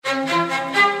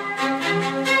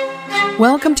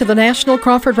Welcome to the National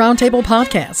Crawford Roundtable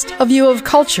Podcast, a view of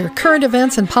culture, current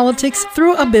events, and politics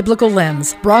through a biblical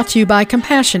lens. Brought to you by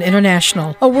Compassion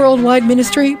International, a worldwide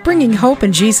ministry bringing hope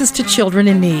and Jesus to children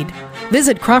in need.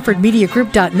 Visit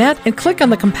CrawfordMediaGroup.net and click on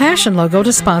the Compassion logo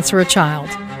to sponsor a child.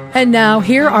 And now,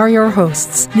 here are your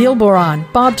hosts, Neil Boron,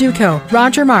 Bob Duco,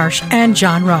 Roger Marsh, and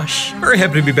John Rush. Very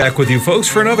happy to be back with you folks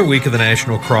for another week of the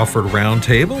National Crawford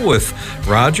Roundtable with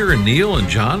Roger and Neil and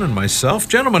John and myself.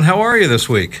 Gentlemen, how are you this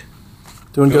week?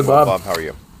 Doing good, Bob. Bob, how are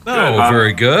you? Oh,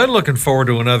 very good. Looking forward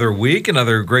to another week,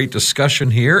 another great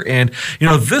discussion here. And,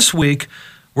 this week,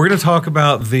 we're going to talk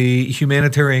about the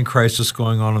humanitarian crisis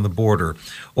going on the border,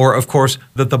 or, of course,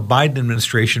 that the Biden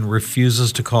administration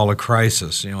refuses to call a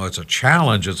crisis. It's a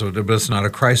challenge, but it's not a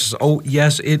crisis. Oh,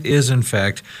 yes, it is, in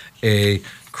fact, a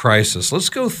crisis. Let's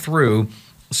go through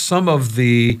some of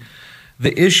the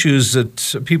issues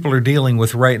that people are dealing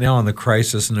with right now in the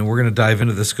crisis, and then we're going to dive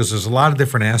into this because there's a lot of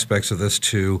different aspects of this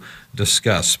to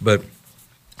discuss. But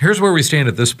here's where we stand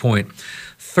at this point.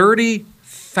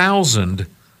 30,000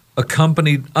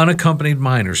 unaccompanied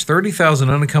minors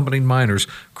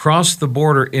crossed the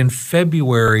border in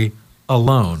February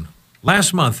alone.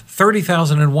 Last month,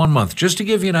 30,000 in 1 month. Just to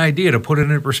give you an idea, to put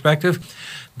it in perspective,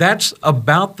 that's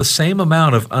about the same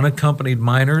amount of unaccompanied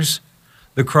minors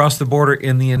that crossed the border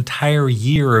in the entire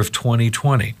year of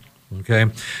 2020. Okay?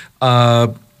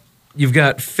 You've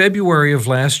got February of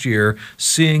last year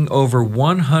seeing over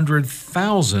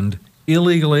 100,000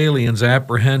 illegal aliens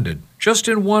apprehended. Just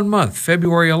in 1 month,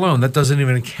 February alone. That doesn't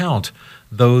even count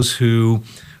those who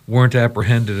weren't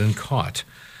apprehended and caught.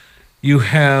 You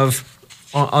have,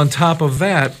 on top of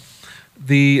that,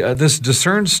 this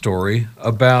Discern story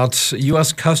about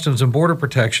U.S. Customs and Border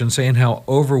Protection saying how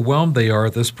overwhelmed they are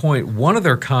at this point. One of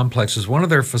their complexes, one of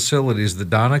their facilities, the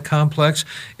Donna Complex,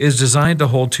 is designed to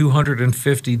hold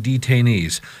 250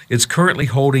 detainees. It's currently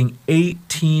holding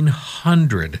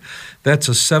 1,800. That's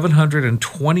a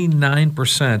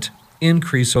 729%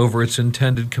 increase over its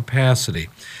intended capacity.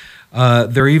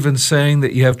 They're even saying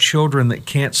that you have children that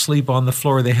can't sleep on the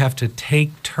floor. They have to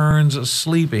take turns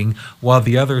sleeping while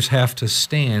the others have to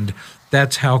stand.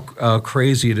 That's how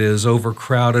crazy it is,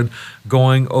 overcrowded,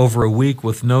 going over a week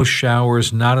with no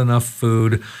showers, not enough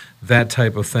food, that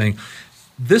type of thing.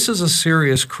 This is a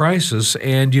serious crisis,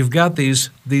 and you've got these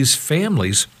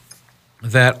families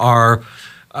that are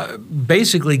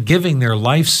basically giving their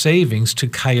life savings to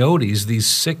coyotes, these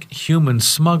sick human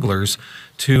smugglers,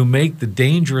 to make the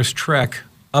dangerous trek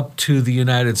up to the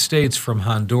United States from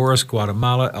Honduras,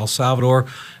 Guatemala, El Salvador,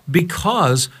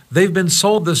 because they've been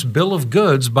sold this bill of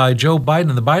goods by Joe Biden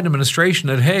and the Biden administration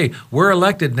that, hey, we're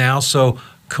elected now, so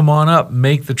come on up,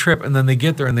 make the trip. And then they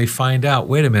get there and they find out,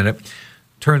 wait a minute,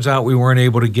 turns out we weren't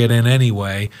able to get in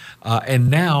anyway. And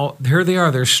now, here they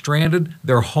are. They're stranded.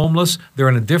 They're homeless. They're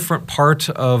in a different part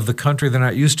of the country they're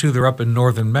not used to. They're up in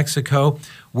northern Mexico.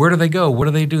 Where do they go? What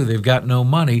do they do? They've got no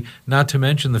money, not to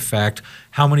mention the fact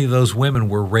how many of those women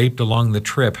were raped along the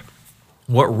trip.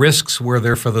 What risks were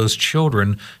there for those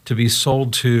children to be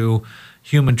sold to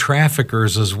human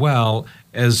traffickers as well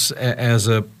as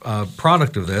a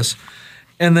product of this?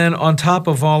 And then on top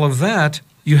of all of that,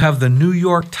 you have the New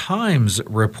York Times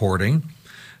reporting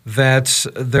that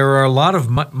there are a lot of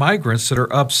migrants that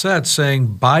are upset,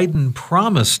 saying Biden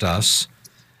promised us,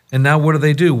 and now what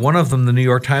do? One of them, the New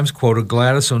York Times quoted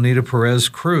Gladys Onita Perez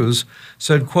Cruz,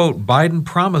 said, quote, Biden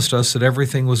promised us that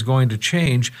everything was going to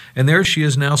change, and there she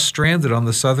is now stranded on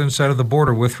the southern side of the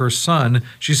border with her son.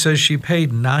 She says she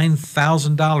paid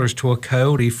 $9,000 to a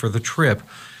coyote for the trip.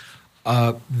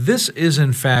 This is,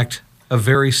 in fact, a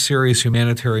very serious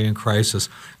humanitarian crisis.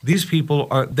 These people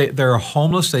they're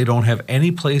homeless. They don't have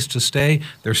any place to stay.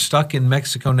 They're stuck in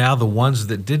Mexico now, the ones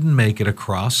that didn't make it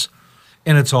across.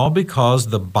 And it's all because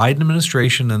the Biden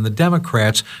administration and the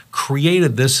Democrats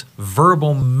created this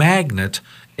verbal magnet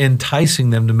enticing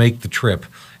them to make the trip,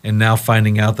 and now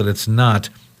finding out that it's not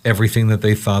everything that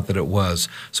they thought that it was.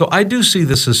 So I do see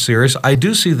this as serious. I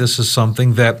do see this as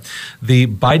something that the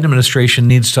Biden administration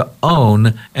needs to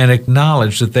own and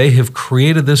acknowledge that they have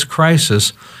created this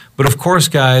crisis. But of course,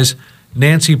 guys,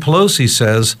 Nancy Pelosi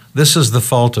says this is the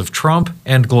fault of Trump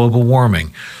and global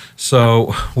warming.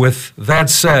 So with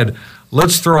that said,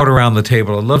 let's throw it around the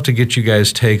table. I'd love to get you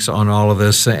guys' takes on all of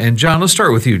this. And John, let's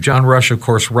start with you. John Rush, of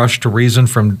course, Rush to Reason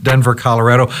from Denver,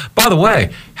 Colorado. By the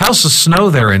way, how's the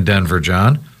snow there in Denver,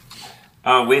 John?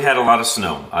 We had a lot of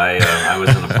snow. I was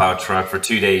in a plow truck for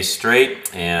 2 days straight,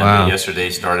 and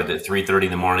yesterday started at 3:30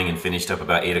 in the morning and finished up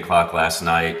about 8 o'clock last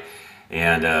night.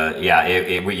 And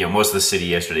most of the city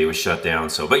yesterday was shut down.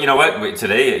 So, but you know what?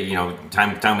 Today,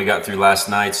 time we got through last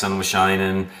night, sun was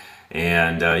shining.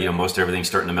 And most everything's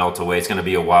starting to melt away. It's going to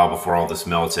be a while before all this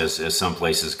melts, as some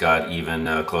places got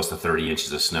even close to 30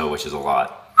 inches of snow, which is a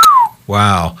lot.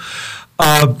 Wow.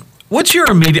 What's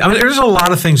your immediate? I mean, there's a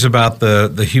lot of things about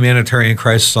the humanitarian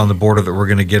crisis on the border that we're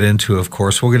going to get into. Of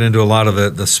course, we'll get into a lot of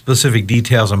the specific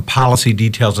details and policy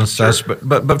details and such. Sure.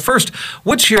 But first,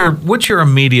 what's your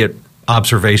immediate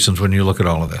observations when you look at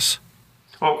all of this?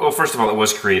 Well, first of all, it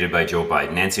was created by Joe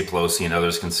Biden. Nancy Pelosi and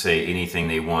others can say anything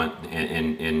they want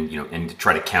and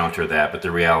try to counter that. But the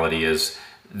reality is,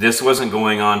 this wasn't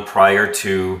going on prior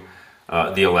to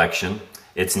the election.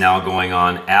 It's now going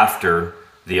on after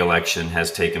the election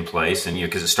has taken place, and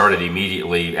because it started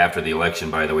immediately after the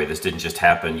election. By the way, this didn't just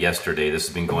happen yesterday. This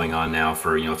has been going on now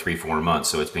for 3-4 months.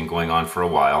 So it's been going on for a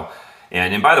while.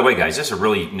 And by the way, guys, this is a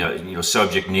really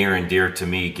subject near and dear to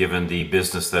me, given the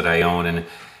business that I own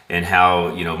and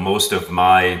how most of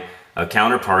my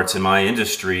counterparts in my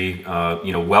industry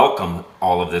welcome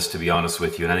all of this, to be honest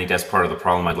with you. And I think that's part of the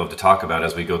problem I'd love to talk about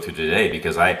as we go through today,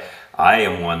 because I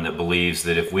am one that believes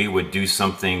that if we would do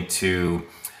something to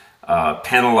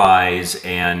penalize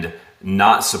and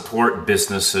not support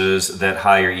businesses that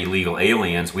hire illegal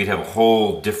aliens, we'd have a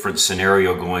whole different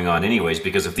scenario going on anyways.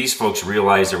 Because if these folks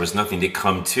realized there was nothing to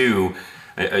come to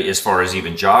as far as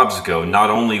even jobs go, not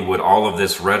only would all of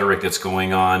this rhetoric that's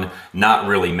going on not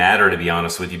really matter, to be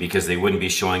honest with you, because they wouldn't be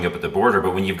showing up at the border,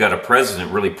 but when you've got a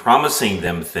president really promising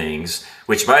them things,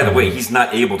 which, by the way, he's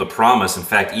not able to promise. In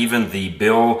fact, even the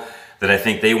bill that I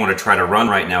think they want to try to run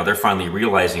right now, they're finally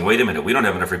realizing, wait a minute, we don't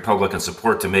have enough Republican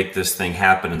support to make this thing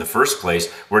happen in the first place.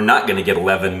 We're not going to get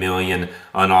 11 million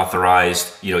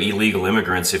unauthorized, illegal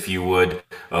immigrants, if you would,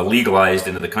 legalized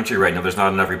into the country right now. There's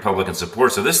not enough Republican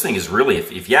support. So this thing is really,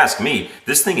 if you ask me,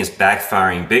 this thing is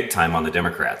backfiring big time on the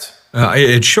Democrats.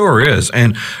 It sure is.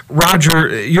 And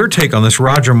Roger, your take on this,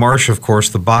 Roger Marsh, of course,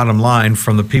 the bottom line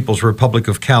from the People's Republic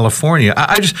of California.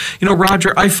 I just,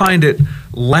 Roger, I find it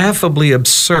laughably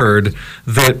absurd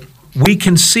that we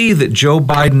can see that Joe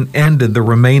Biden ended the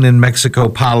Remain in Mexico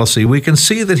policy. We can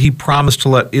see that he promised to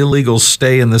let illegals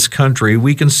stay in this country.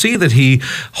 We can see that he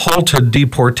halted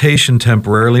deportation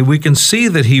temporarily. We can see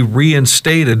that he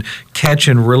reinstated catch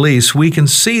and release. We can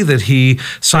see that he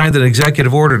signed an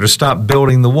executive order to stop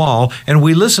building the wall. And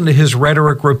we listen to his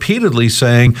rhetoric repeatedly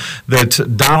saying that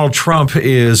Donald Trump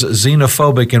is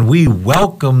xenophobic and we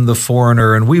welcome the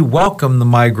foreigner and we welcome the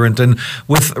migrant. And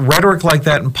with rhetoric like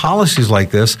that and policies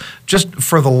like this, just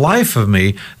for the life of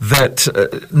me, that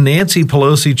Nancy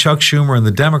Pelosi, Chuck Schumer, and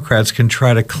the Democrats can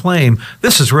try to claim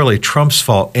this is really Trump's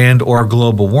fault and or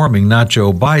global warming, not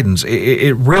Joe Biden's.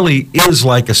 It really is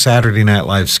like a Saturday Night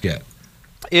Live skit.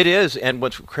 It is, and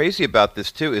what's crazy about this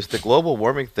too is the global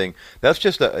warming thing. That's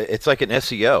just it's like an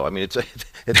SEO. I mean,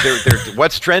 it's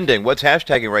what's trending, what's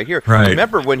hashtagging right here. Right.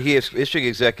 Remember when he is issuing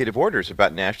executive orders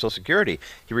about national security,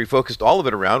 he refocused all of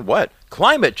it around what?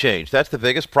 Climate change. That's the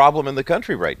biggest problem in the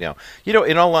country right now.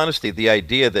 In all honesty, the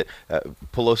idea that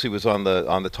Pelosi was on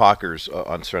the talkers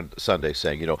on Sunday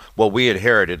saying, well, we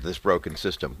inherited this broken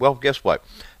system. Well, guess what?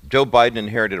 Joe Biden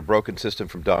inherited a broken system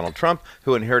from Donald Trump,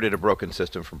 who inherited a broken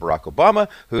system from Barack Obama,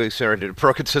 who inherited a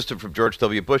broken system from George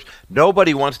W. Bush.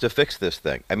 Nobody wants to fix this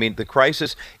thing. I mean, the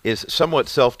crisis is somewhat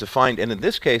self-defined, and in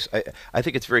this case, I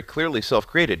think it's very clearly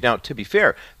self-created. Now, to be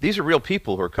fair, these are real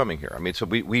people who are coming here. I mean, so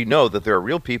we know that there are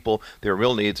real people, there are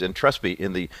real needs, and trust me,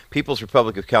 in the People's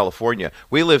Republic of California,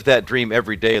 we live that dream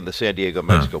every day in the San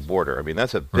Diego-Mexico border. I mean,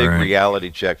 that's a big reality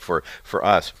check for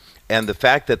us. And the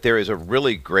fact that there is a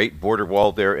really great border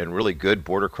wall there and really good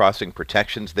border crossing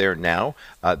protections there now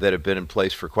that have been in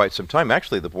place for quite some time.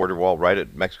 Actually, the border wall right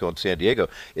at Mexico and San Diego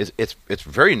it's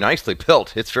very nicely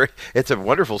built. It's a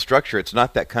wonderful structure. It's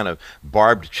not that kind of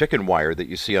barbed chicken wire that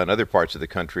you see on other parts of the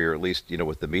country, or at least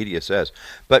what the media says.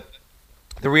 But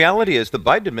the reality is the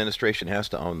Biden administration has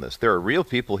to own this. There are real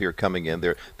people here coming in.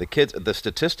 The kids, the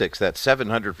statistics, that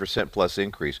 700% plus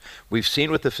increase. We've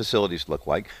seen what the facilities look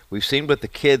like. We've seen what the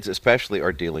kids especially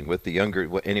are dealing with, the younger,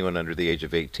 anyone under the age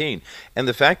of 18. And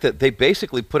the fact that they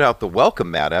basically put out the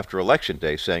welcome mat after Election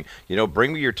Day saying,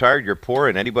 bring me your tired, your poor,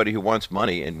 and anybody who wants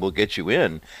money, and we'll get you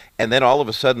in. And then all of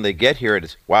a sudden they get here and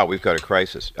it's, wow, we've got a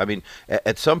crisis. I mean,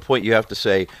 at some point you have to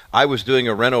say, I was doing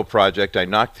a reno project, I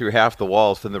knocked through half the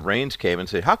walls, then the rains came and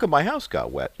said, how come my house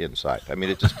got wet inside? I mean,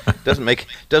 it just doesn't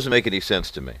make any sense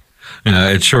to me.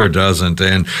 It sure doesn't.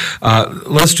 And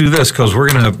let's do this, because we're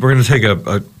gonna take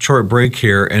a short break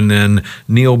here, and then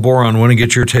Neil Boron, I want to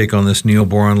get your take on this. Neil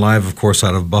Boron live, of course,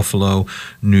 out of Buffalo,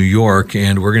 New York,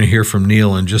 and we're going to hear from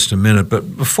Neil in just a minute.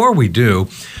 But before we do,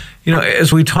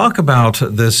 as we talk about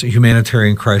this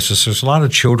humanitarian crisis, there's a lot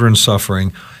of children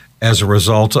suffering as a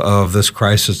result of this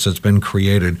crisis that's been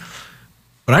created.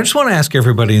 But I just want to ask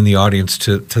everybody in the audience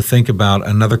to think about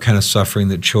another kind of suffering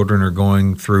that children are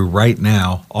going through right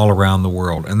now all around the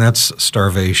world, and that's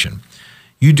starvation.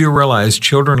 You do realize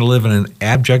children live in an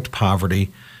abject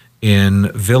poverty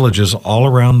in villages all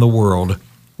around the world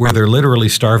where they're literally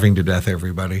starving to death,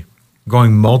 everybody,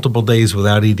 going multiple days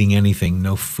without eating anything,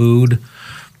 no food,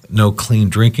 no clean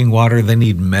drinking water. They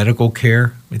need medical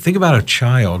care. I mean, think about a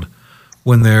child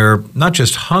when they're not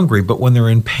just hungry, but when they're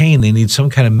in pain, they need some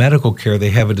kind of medical care. They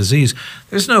have a disease.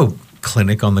 There's no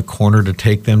clinic on the corner to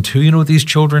take them to. You know what these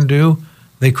children do?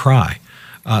 They cry.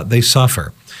 They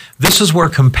suffer. This is where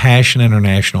Compassion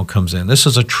International comes in. This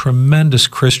is a tremendous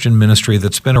Christian ministry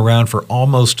that's been around for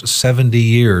almost 70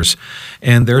 years,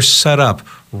 and they're set up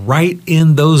right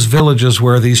in those villages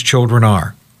where these children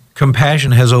are.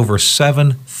 Compassion has over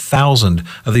 7,000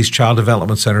 of these child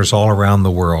development centers all around the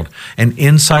world. And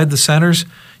inside the centers,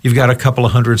 you've got a couple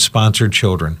of hundred sponsored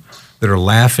children that are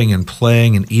laughing and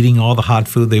playing and eating all the hot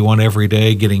food they want every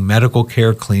day, getting medical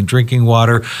care, clean drinking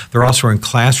water. They're also in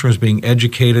classrooms being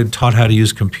educated, taught how to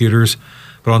use computers.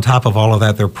 But on top of all of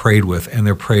that, they're prayed with and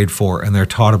they're prayed for and they're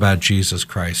taught about Jesus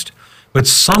Christ. But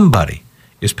somebody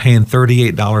is paying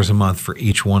 $38 a month for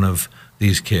each one of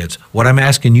these kids. What I'm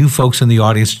asking you folks in the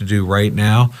audience to do right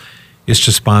now is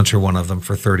to sponsor one of them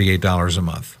for $38 a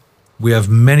month. We have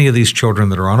many of these children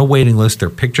that are on a waiting list.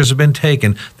 Their pictures have been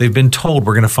taken. They've been told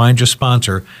we're going to find your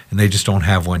sponsor, and they just don't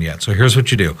have one yet. So here's what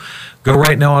you do. Go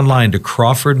right now online to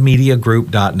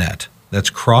crawfordmediagroup.net. That's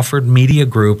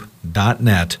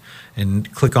crawfordmediagroup.net,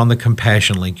 and click on the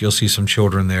Compassion link. You'll see some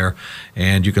children there,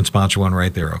 and you can sponsor one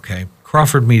right there, okay?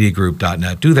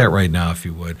 crawfordmediagroup.net. Do that right now if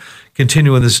you would.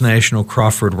 Continuing this National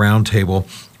Crawford Roundtable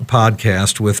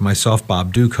podcast with myself,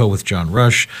 Bob Duco, with John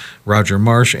Rush, Roger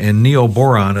Marsh, and Neil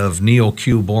Boron of Neil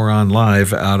Q Boron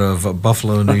Live out of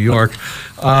Buffalo, New York.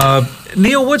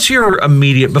 Neil, what's your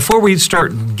immediate, before we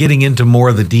start getting into more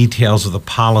of the details of the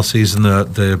policies and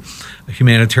the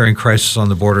humanitarian crisis on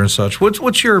the border and such,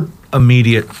 what's your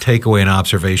immediate takeaway and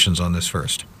observations on this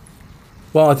first?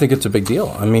 Well, I think it's a big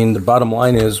deal. I mean, the bottom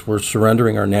line is we're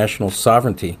surrendering our national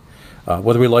sovereignty.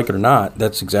 Whether we like it or not,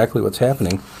 that's exactly what's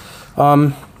happening.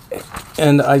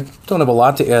 And I don't have a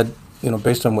lot to add,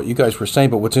 based on what you guys were saying,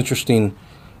 but what's interesting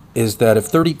is that if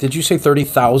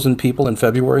 30,000 people in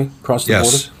February crossed the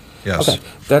border? Yes. Okay,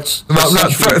 that's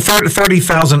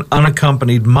 30,000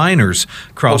 unaccompanied minors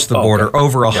crossed the border. Okay.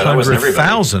 Over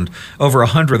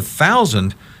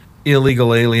 100,000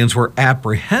 illegal aliens were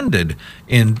apprehended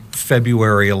in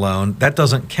February alone. That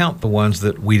doesn't count the ones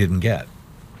that we didn't get.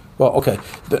 Well, okay.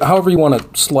 However you want to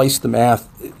slice the math,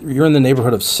 you're in the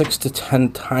neighborhood of 6 to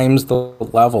 10 times the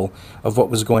level of what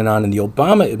was going on in the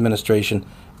Obama administration,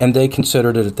 and they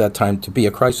considered it at that time to be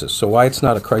a crisis. So why it's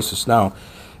not a crisis now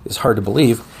is hard to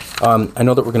believe. I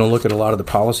know that we're going to look at a lot of the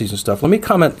policies and stuff. Let me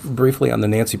comment briefly on the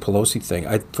Nancy Pelosi thing.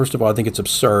 First of all, I think it's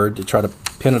absurd to try to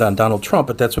pin it on Donald Trump,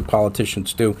 but that's what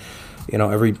politicians do.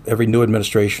 Every new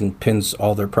administration pins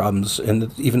all their problems,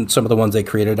 and even some of the ones they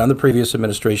created on the previous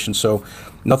administration, so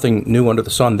nothing new under the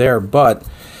sun there. But,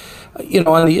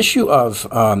 on the issue of,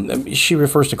 she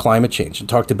refers to climate change and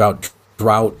talked about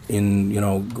drought in,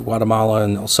 Guatemala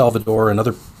and El Salvador and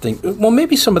other things. Well,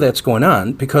 maybe some of that's going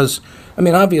on because,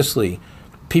 obviously,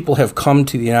 people have come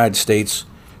to the United States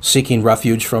seeking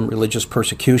refuge from religious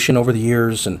persecution over the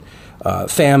years and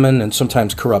famine and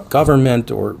sometimes corrupt government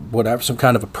or whatever, some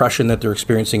kind of oppression that they're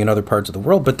experiencing in other parts of the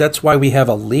world. But that's why we have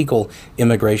a legal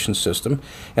immigration system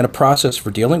and a process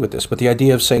for dealing with this. But the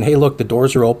idea of saying, hey, look, the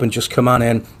doors are open, just come on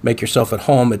in, make yourself at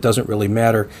home, it doesn't really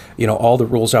matter, all the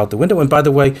rules out the window. And by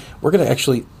the way, we're going to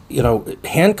actually,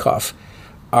 handcuff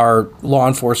our law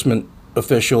enforcement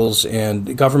officials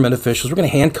and government officials. We're going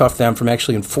to handcuff them from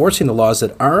actually enforcing the laws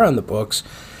that are on the books.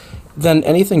 Then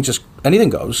anything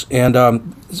goes. And I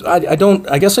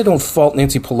guess I don't fault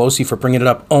Nancy Pelosi for bringing it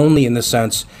up only in the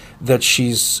sense that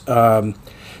she's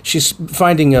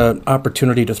finding an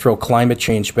opportunity to throw climate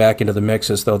change back into the mix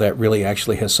as though that really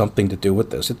actually has something to do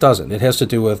with this. It doesn't. It has to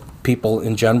do with people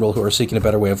in general who are seeking a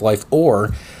better way of life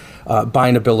or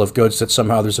buying a bill of goods that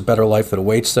somehow there's a better life that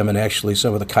awaits them, and actually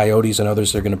some of the coyotes and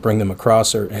others that are going to bring them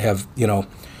across or have ill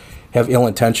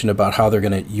intention about how they're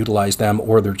going to utilize them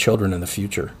or their children in the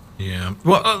future. Yeah.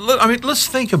 Well, let's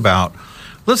think about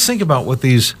what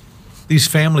these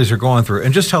families are going through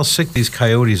and just how sick these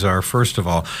coyotes are, first of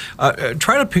all.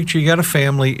 Try to picture you got a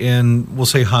family in, we'll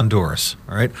say, Honduras,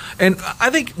 all right? And I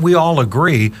think we all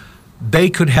agree they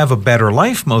could have a better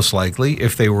life, most likely,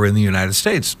 if they were in the United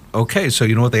States. Okay, so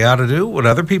you know what they ought to do? What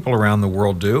other people around the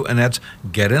world do, and that's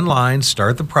get in line,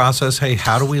 start the process. Hey,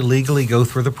 how do we legally go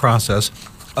through the process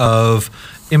of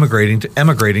emigrating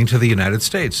to the United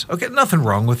States. Okay, nothing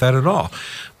wrong with that at all.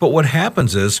 But what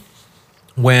happens is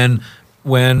when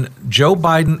Joe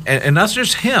Biden, and not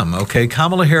just him, okay,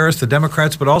 Kamala Harris, the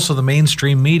Democrats, but also the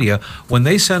mainstream media, when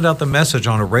they send out the message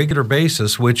on a regular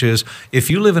basis, which is,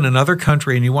 if you live in another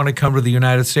country and you want to come to the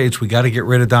United States, we got to get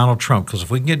rid of Donald Trump, because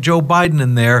if we can get Joe Biden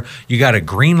in there, you got a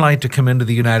green light to come into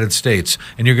the United States,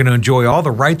 and you're going to enjoy all the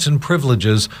rights and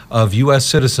privileges of U.S.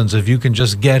 citizens if you can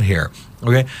just get here.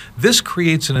 Okay, this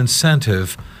creates an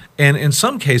incentive, and in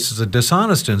some cases a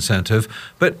dishonest incentive,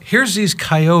 but here's these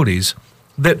coyotes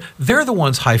that they're the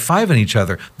ones high-fiving each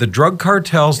other. The drug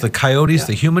cartels, the coyotes,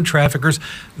 the human traffickers,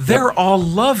 they're all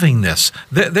loving this.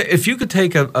 If you could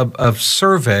take a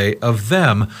survey of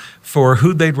them for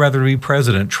who they'd rather be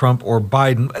president, Trump or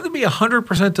Biden, it'd be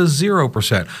 100% to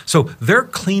 0%. So they're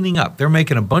cleaning up. They're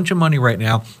making a bunch of money right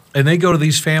now, and they go to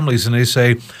these families and they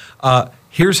say,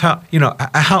 here's how,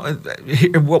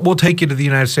 we'll take you to the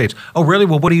United States. Oh, really?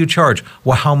 Well, what do you charge?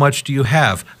 Well, how much do you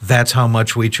have? That's how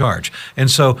much we charge.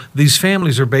 And so these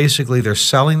families are basically, they're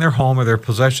selling their home or their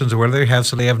possessions or whatever they have,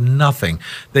 so they have nothing.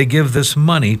 They give this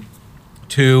money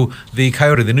to the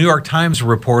coyote. The New York Times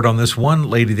report on this one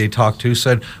lady they talked to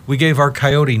said, we gave our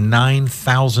coyote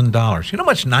 $9,000. You know how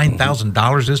much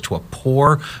 $9,000 is to a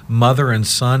poor mother and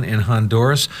son in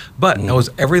Honduras? But that was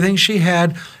everything she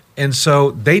had. And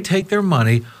so they take their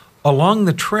money along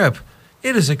the trip.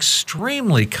 It is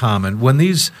extremely common when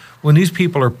these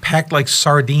people are packed like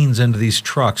sardines into these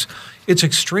trucks. It's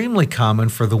extremely common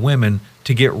for the women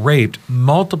to get raped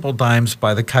multiple times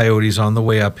by the coyotes on the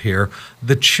way up here.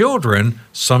 The children,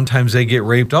 sometimes they get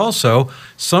raped also.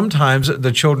 Sometimes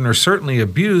the children are certainly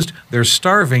abused. They're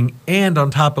starving. And on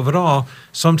top of it all,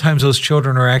 sometimes those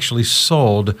children are actually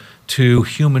sold to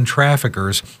human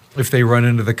traffickers if they run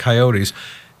into the coyotes.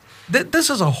 This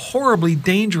is a horribly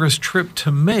dangerous trip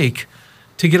to make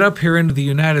to get up here into the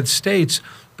United States.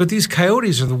 But these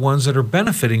coyotes are the ones that are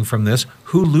benefiting from this.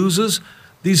 Who loses?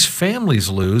 These families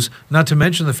lose, not to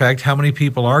mention the fact how many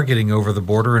people are getting over the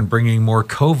border and bringing more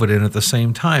COVID in at the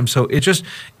same time. So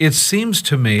it seems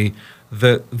to me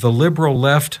that the liberal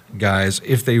left guys,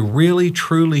 if they really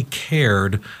truly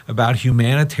cared about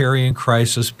humanitarian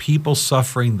crisis, people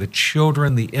suffering, the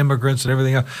children, the immigrants, and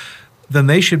everything else, then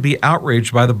they should be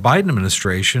outraged by the Biden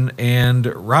administration. And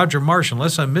Roger Marsh,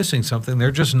 unless I'm missing something,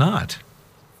 they're just not.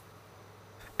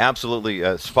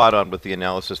 Absolutely spot on with the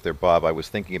analysis there, Bob. I was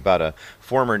thinking about a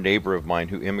former neighbor of mine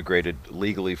who immigrated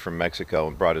legally from Mexico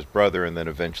and brought his brother and then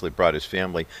eventually brought his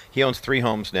family. He owns 3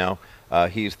 homes now.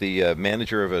 He's the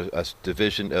manager of a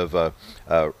division of a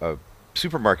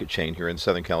supermarket chain here in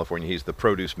Southern California. He's the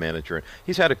produce manager.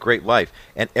 He's had a great life.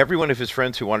 And every one of his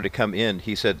friends who wanted to come in,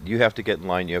 he said, you have to get in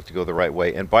line. You have to go the right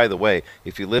way. And by the way,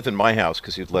 if you live in my house,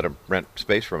 because he'd let him rent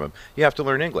space from him, you have to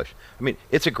learn English. I mean,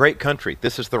 it's a great country.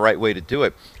 This is the right way to do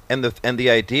it. And the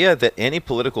idea that any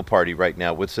political party right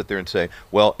now would sit there and say,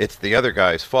 well, it's the other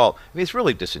guy's fault, I mean, it's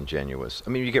really disingenuous. I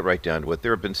mean, you get right down to it.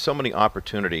 There have been so many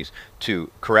opportunities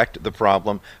to correct the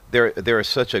problem. There is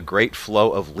such a great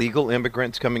flow of legal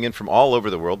immigrants coming in from all over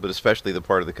the world, but especially the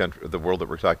part of the country, the world that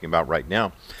we're talking about right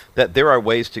now, that there are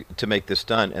ways to make this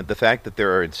done. And the fact that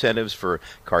there are incentives for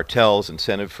cartels,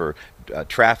 incentive for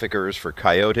traffickers, for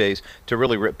coyotes to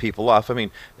really rip people off. I mean,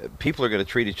 people are going to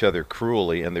treat each other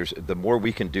cruelly, and the more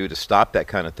we can do to stop that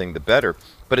kind of thing, the better.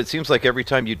 But it seems like every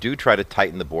time you do try to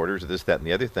tighten the borders, this, that, and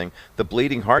the other thing, the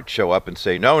bleeding hearts show up and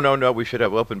say, no, we should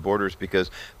have open borders because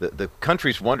the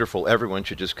country's wonderful, everyone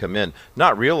should just come in,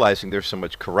 not realizing there's so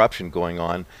much corruption going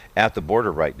on at the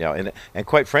border right now. And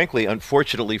quite frankly,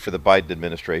 unfortunately for the Biden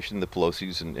administration, the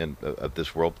Pelosi's and of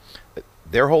this world,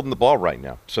 they're holding the ball right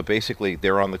now. So basically,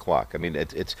 they're on the clock. I mean,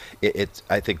 it's.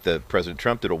 I think the President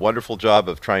Trump did a wonderful job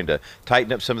of trying to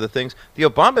tighten up some of the things. The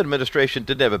Obama administration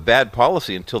didn't have a bad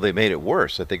policy until they made it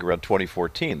worse. I think around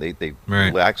 2014, they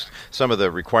relaxed some of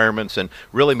the requirements and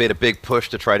really made a big push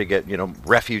to try to get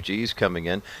refugees coming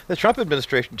in. The Trump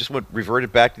administration just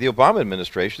reverted back to the Obama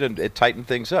administration and it tightened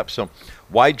things up. So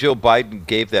why Joe Biden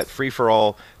gave that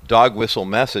free-for-all dog whistle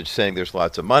message saying there's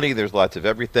lots of money, there's lots of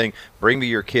everything, bring me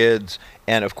your kids.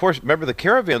 And of course, remember the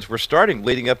caravans were starting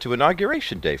leading up to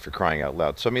Inauguration Day, for crying out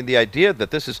loud. So I mean, the idea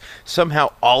that this is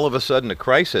somehow all of a sudden a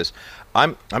crisis,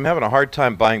 I'm having a hard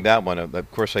time buying that one.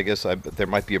 Of course, I guess there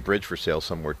might be a bridge for sale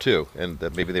somewhere too, and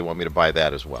maybe they want me to buy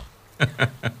that as well.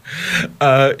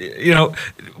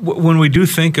 When we do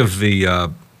think of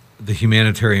the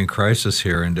humanitarian crisis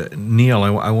here, and Neil,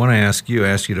 I want to ask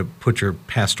you to put your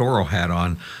pastoral hat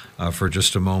on for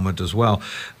just a moment as well.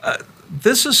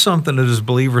 This is something that as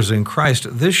believers in Christ,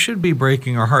 this should be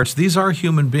breaking our hearts. These are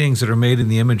human beings that are made in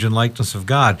the image and likeness of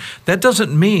God. That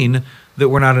doesn't mean that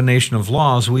we're not a nation of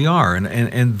laws. We are,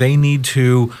 and they need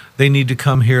to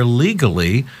come here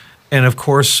legally. And of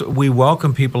course, we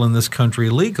welcome people in this country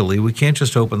legally. We can't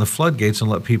just open the floodgates and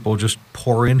let people just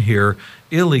pour in here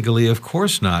illegally. Of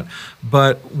course not.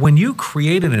 But when you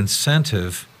create an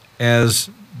incentive, as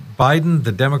Biden,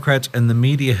 the Democrats, and the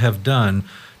media have done,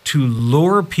 to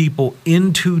lure people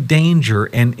into danger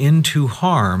and into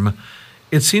harm,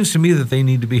 it seems to me that they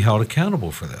need to be held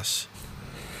accountable for this.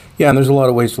 Yeah, and there's a lot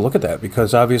of ways to look at that,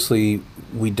 because obviously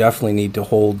we definitely need to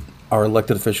hold our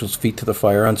elected officials' feet to the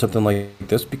fire on something like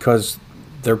this, because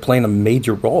they're playing a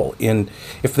major role in,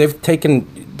 if they've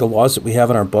taken the laws that we have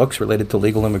in our books related to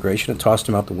legal immigration and tossed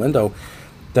them out the window,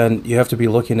 then you have to be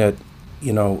looking at,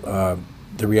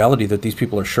 the reality that these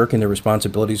people are shirking their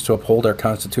responsibilities to uphold our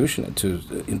Constitution and to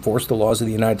enforce the laws of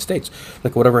the United States.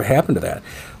 Like, whatever happened to that?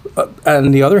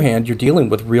 On the other hand, you're dealing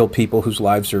with real people whose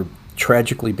lives are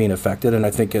tragically being affected, and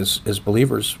I think as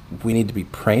believers, we need to be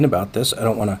praying about this. I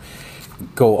don't want to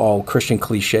go all Christian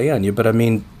cliche on you, but I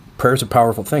mean, prayer is a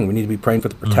powerful thing. We need to be praying for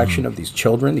the protection of these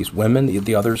children, these women,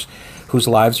 the others whose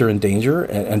lives are in danger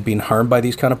and being harmed by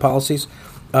these kind of policies.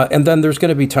 And then there's going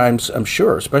to be times, I'm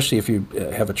sure, especially if you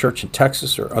have a church in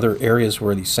Texas or other areas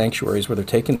where these sanctuaries where they're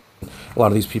taking a lot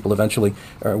of these people eventually,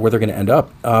 where they're going to end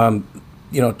up.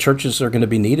 Churches are going to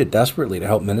be needed desperately to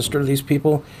help minister to these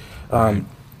people,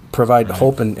 provide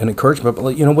hope and encouragement.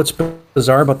 But what's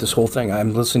bizarre about this whole thing,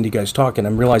 I'm listening to you guys talk, and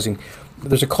I'm realizing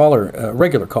there's a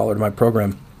regular caller to my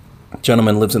program. A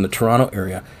gentleman lives in the Toronto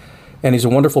area, and he's a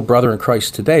wonderful brother in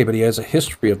Christ today, but he has a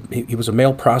history of, he was a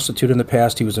male prostitute in the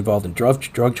past, he was involved in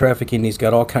drug trafficking, he's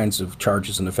got all kinds of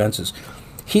charges and offenses.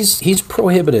 He's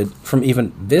prohibited from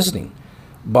even visiting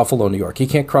Buffalo, New York. He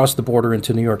can't cross the border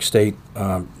into New York State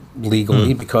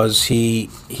legally because he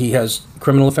has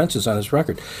criminal offenses on his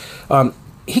record.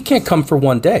 He can't come for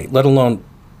one day, let alone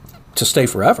to stay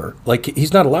forever. Like,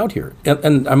 he's not allowed here.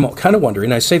 And I'm kind of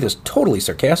wondering, I say this totally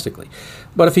sarcastically,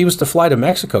 but if he was to fly to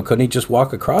Mexico, couldn't he just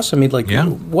walk across? I mean,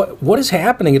 what is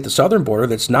happening at the southern border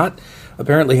that's not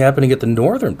apparently happening at the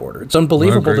northern border? It's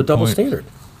unbelievable, the double standard.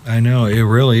 I know, it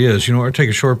really is. We're going to take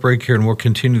a short break here, and we'll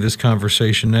continue this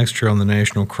conversation next year on the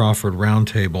National Crawford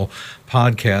Roundtable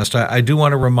podcast. I do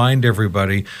want to remind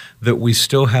everybody that we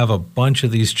still have a bunch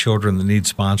of these children that need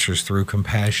sponsors through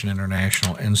Compassion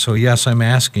International. And so, yes, I'm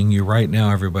asking you right now,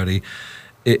 everybody,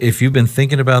 if you've been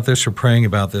thinking about this or praying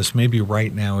about this, maybe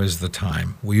right now is the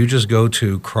time. Will you just go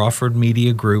to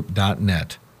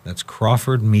crawfordmediagroup.net? That's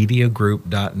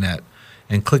crawfordmediagroup.net,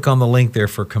 and click on the link there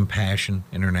for Compassion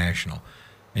International.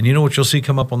 And you know what you'll see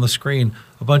come up on the screen?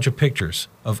 A bunch of pictures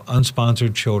of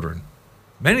unsponsored children.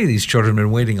 Many of these children have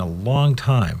been waiting a long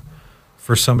time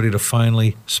for somebody to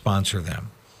finally sponsor them.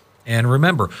 And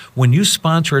remember, when you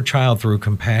sponsor a child through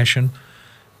Compassion,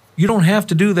 you don't have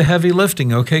to do the heavy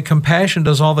lifting, okay? Compassion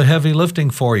does all the heavy lifting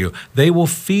for you. They will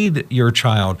feed your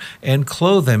child and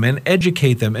clothe them and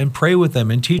educate them and pray with them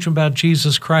and teach them about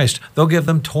Jesus Christ. They'll give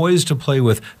them toys to play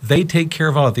with. They take care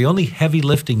of all of it. The only heavy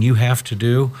lifting you have to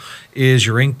do is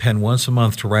your ink pen once a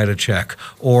month to write a check,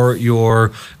 or you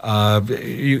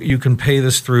can pay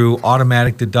this through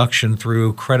automatic deduction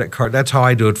through credit card. That's how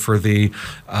I do it for the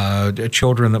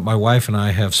children that my wife and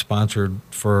I have sponsored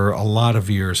for a lot of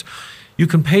years. You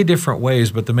can pay different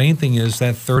ways, but the main thing is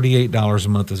that $38 a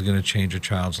month is going to change a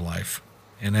child's life.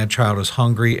 And that child is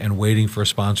hungry and waiting for a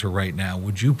sponsor right now.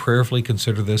 Would you prayerfully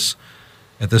consider this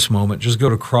at this moment? Just go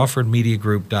to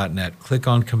crawfordmediagroup.net, click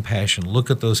on Compassion, look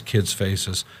at those kids'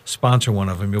 faces, sponsor one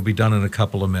of them. You'll be done in a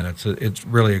couple of minutes. It's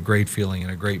really a great feeling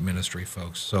and a great ministry,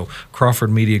 folks. So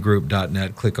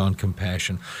crawfordmediagroup.net, click on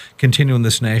Compassion. Continuing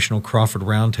this National Crawford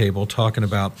Roundtable, talking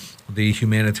about the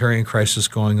humanitarian crisis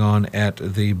going on at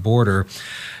the border.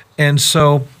 And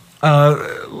so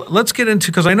let's get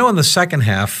into, because I know in the second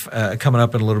half, coming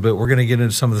up in a little bit, we're going to get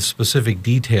into some of the specific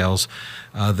details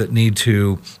that need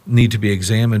to be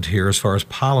examined here as far as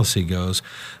policy goes.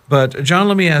 But John,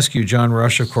 let me ask you, John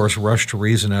Rush, of course, Rush to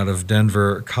Reason out of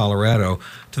Denver, Colorado,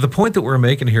 to the point that we're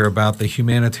making here about the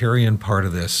humanitarian part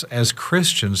of this. As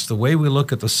Christians, the way we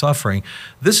look at the suffering,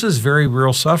 this is very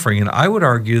real suffering, and I would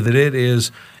argue that it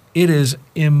is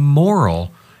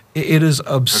immoral. It is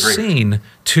obscene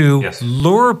to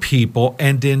lure people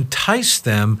and entice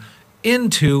them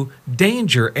into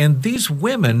danger. And these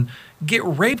women get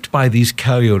raped by these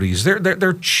coyotes.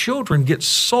 Their children get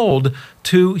sold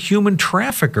to human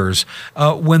traffickers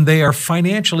when they are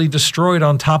financially destroyed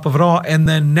on top of it all, and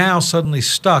then now suddenly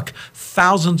stuck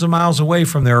thousands of miles away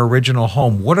from their original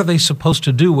home. What are they supposed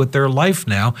to do with their life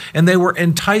now? And they were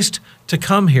enticed to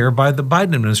come here by the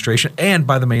Biden administration and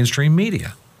by the mainstream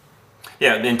media.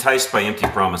 Yeah, enticed by empty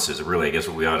promises, really, I guess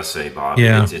what we ought to say, Bob.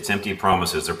 Yeah. It's empty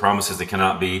promises. They're promises that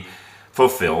cannot be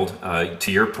fulfilled.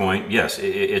 To your point, yes,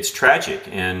 it's tragic.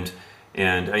 And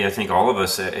I think all of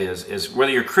us, as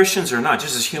whether you're Christians or not,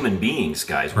 just as human beings,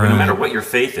 guys, no matter what your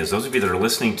faith is, those of you that are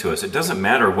listening to us, it doesn't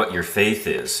matter what your faith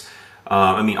is.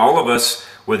 All of us,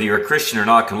 whether you're a Christian or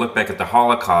not, can look back at the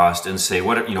Holocaust and say,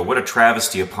 what a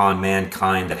travesty upon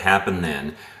mankind that happened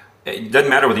then. It doesn't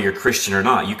matter whether you're Christian or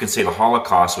not. You can say the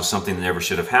Holocaust was something that never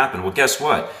should have happened. Well, guess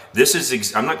what? This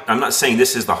is I'm not saying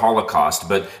this is the Holocaust,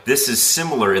 but this is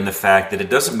similar in the fact that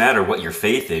it doesn't matter what your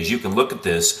faith is. You can look at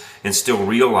this and still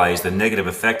realize the negative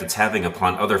effect it's having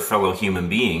upon other fellow human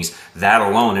beings. That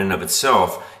alone in and of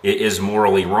itself is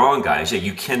morally wrong, guys.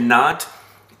 You cannot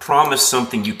promise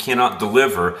something you cannot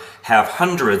deliver, have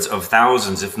hundreds of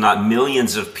thousands, if not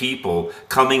millions of people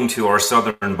coming to our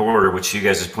southern border, which you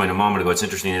guys just pointed a moment ago. It's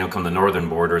interesting they don't come to the northern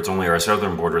border. It's only our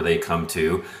southern border they come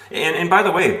to. And by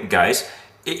the way, guys,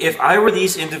 if I were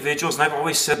these individuals, and I've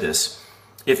always said this,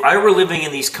 if I were living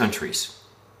in these countries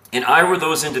and I were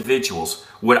those individuals,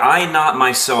 would I not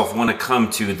myself want to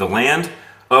come to the land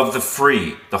of the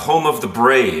free, the home of the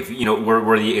brave,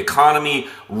 where the economy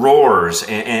roars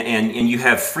and you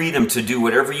have freedom to do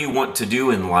whatever you want to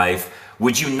do in life?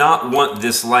 Would you not want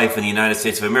this life in the United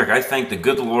States of America? I thank the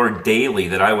good Lord daily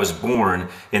that I was born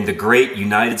in the great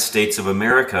United States of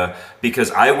America,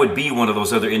 because I would be one of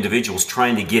those other individuals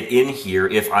trying to get in here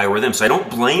if I were them. So I don't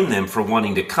blame them for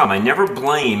wanting to come. I never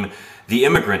blame the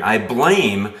immigrant. I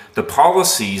blame the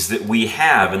policies that we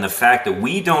have and the fact that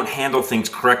we don't handle things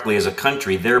correctly as a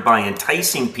country, thereby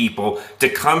enticing people to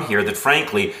come here that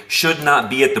frankly should not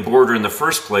be at the border in the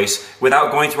first place without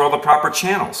going through all the proper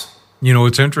channels.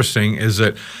 What's interesting is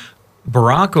that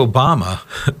Barack Obama,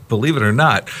 believe it or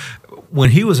not, when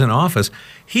he was in office,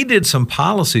 he did some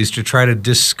policies to try to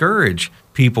discourage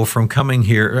people from coming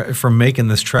here, from making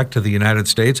this trek to the United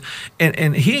States.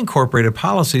 And he incorporated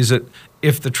policies that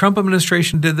if the Trump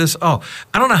administration did this, I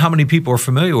don't know how many people are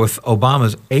familiar with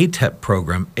Obama's ATEP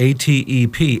program,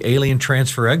 ATEP, Alien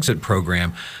Transfer Exit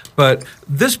Program. But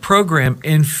this program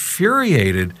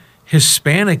infuriated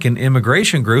Hispanic and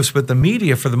immigration groups, but the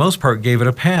media, for the most part, gave it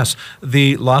a pass.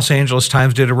 The Los Angeles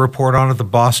Times did a report on it. The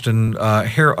Boston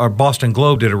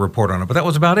Globe did a report on it, but that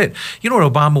was about it. You know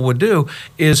what Obama would do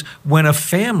is when a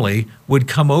family would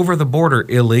come over the border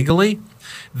illegally,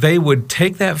 they would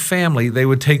take that family, they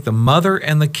would take the mother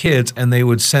and the kids, and they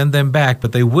would send them back,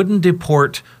 but they wouldn't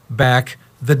deport back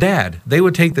the dad. They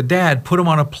would take the dad, put him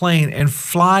on a plane, and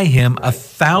fly him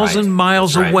 1,000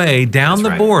 miles away down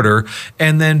the border,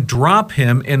 and then drop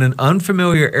him in an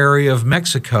unfamiliar area of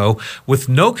Mexico with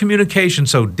no communication.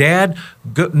 So, dad,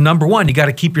 number one, you got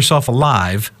to keep yourself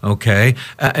alive, okay?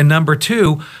 And number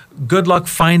two, good luck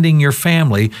finding your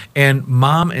family. And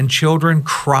mom and children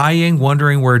crying,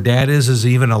 wondering where dad is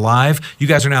even alive. You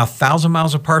guys are now 1,000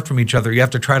 miles apart from each other. You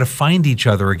have to try to find each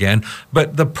other again.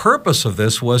 But the purpose of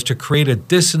this was to create a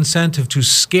disincentive to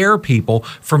scare people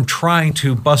from trying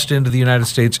to bust into the United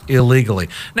States illegally.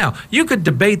 Now, you could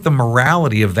debate the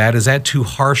morality of that. Is that too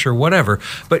harsh or whatever?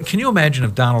 But can you imagine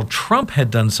if Donald Trump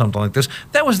had done something like this?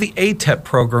 That was the ATEP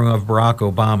program of Barack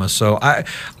Obama. So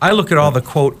I look at all the,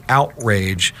 quote,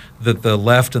 outrage that the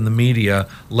left and the media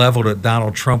leveled at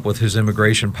Donald Trump with his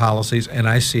immigration policies, and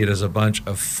I see it as a bunch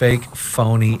of fake,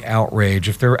 phony outrage.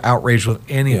 If they're outraged with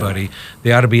anybody,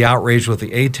 they ought to be outraged with the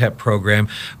ATEP program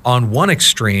on one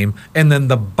extreme, and then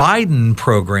the Biden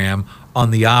program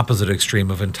on the opposite extreme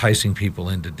of enticing people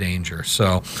into danger.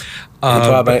 So,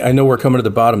 Bob, I know we're coming to the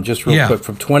bottom. Just real quick,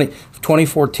 from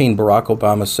 2014, Barack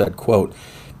Obama said, quote,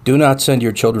 "Do not send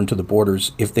your children to the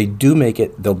borders. If they do make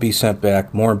it, they'll be sent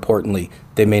back. More importantly,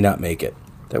 they may not make it."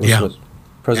 That was what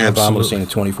President Obama was saying in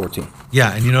 2014.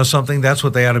 Yeah, and you know something? That's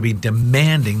what they ought to be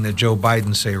demanding that Joe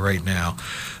Biden say right now.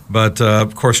 But,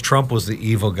 of course, Trump was the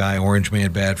evil guy, orange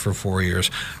man bad for 4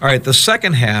 years. All right, the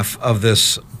second half of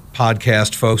this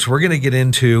podcast, folks, we're going to get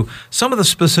into some of the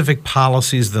specific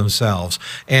policies themselves.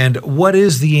 And what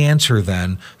is the answer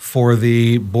then for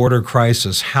the border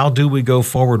crisis? How do we go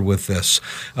forward with this?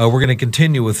 We're going to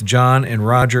continue with John and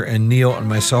Roger and Neil and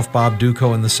myself, Bob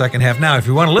Duco, in the second half. Now, if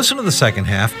you want to listen to the second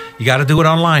half, you got to do it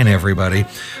online, everybody.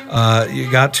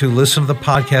 You got to listen to the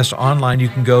podcast online. You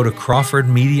can go to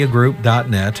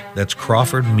CrawfordMediaGroup.net. That's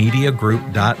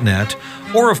CrawfordMediaGroup.net.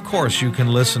 Or, of course, you can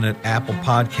listen at Apple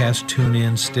Podcasts,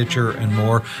 TuneIn, Stitcher, and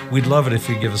more. We'd love it if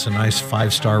you give us a nice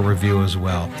 5-star review as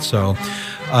well. So,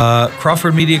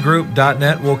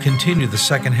 CrawfordMediaGroup.net will continue the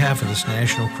second half of this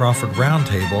National Crawford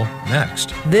Roundtable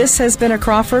next. This has been a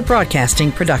Crawford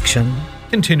Broadcasting production.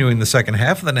 Continuing the second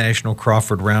half of the National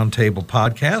Crawford Roundtable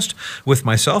podcast with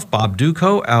myself, Bob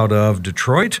Duco, out of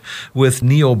Detroit, with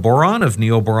Neil Boron of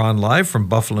Neil Boron Live from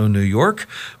Buffalo, New York,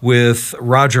 with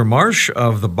Roger Marsh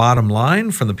of The Bottom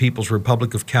Line from the People's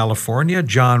Republic of California,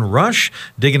 John Rush,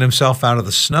 digging himself out of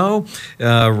the snow,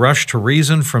 Rush to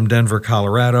Reason from Denver,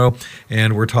 Colorado,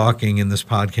 and we're talking in this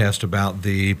podcast about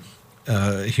the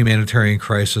humanitarian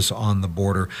crisis on the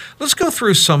border. Let's go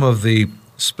through some of the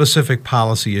specific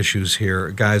policy issues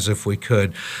here, guys, if we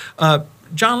could.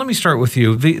 John, let me start with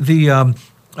you. The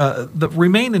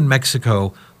Remain in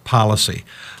Mexico policy.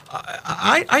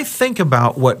 I think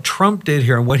about what Trump did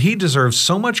here and what he deserves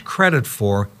so much credit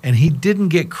for, and he didn't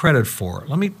get credit for.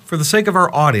 For the sake of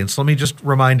our audience, let me just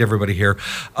remind everybody here.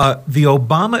 The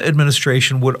Obama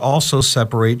administration would also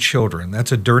separate children.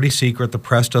 That's a dirty secret the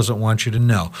press doesn't want you to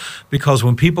know. Because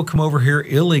when people come over here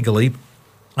illegally,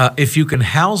 if you can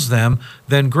house them,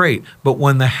 then great. But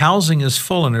when the housing is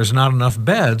full and there's not enough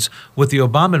beds, what the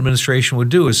Obama administration would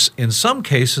do is, in some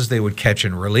cases, they would catch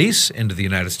and release into the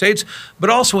United States, but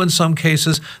also in some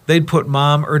cases, they'd put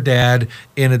mom or dad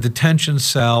in a detention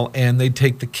cell, and they'd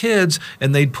take the kids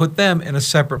and they'd put them in a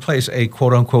separate place, a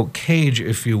quote-unquote cage,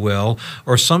 if you will,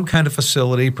 or some kind of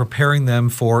facility preparing them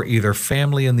for either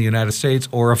family in the United States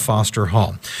or a foster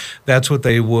home. That's what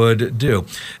they would do.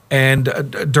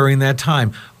 And during that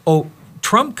time,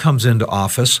 Trump comes into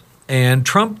office, and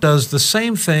Trump does the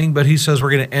same thing, but he says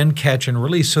we're going to end catch and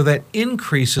release. So that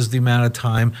increases the amount of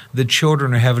time that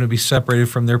children are having to be separated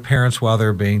from their parents while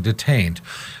they're being detained.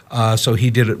 So he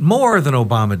did it more than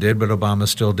Obama did, but Obama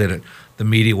still did it. The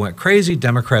media went crazy.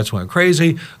 Democrats went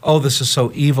crazy. Oh, this is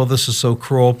so evil. This is so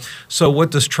cruel. So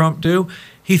what does Trump do?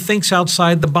 He thinks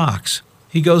outside the box.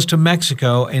 He goes to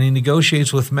Mexico and he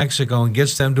negotiates with Mexico and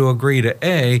gets them to agree to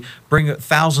A, bring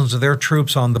thousands of their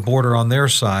troops on the border on their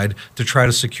side to try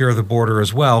to secure the border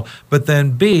as well, but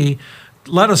then B,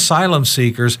 let asylum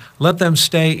seekers, let them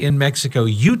stay in Mexico.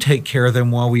 You take care of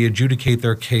them while we adjudicate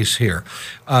their case here.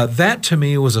 That to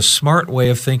me was a smart way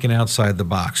of thinking outside the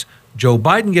box. Joe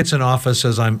Biden gets in office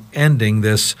as I'm ending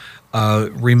this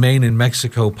Remain in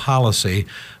Mexico policy.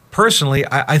 Personally,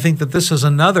 I think that this is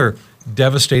another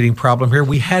devastating problem here.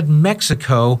 We had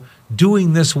Mexico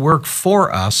doing this work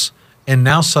for us, and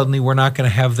now suddenly we're not going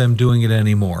to have them doing it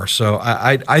anymore. So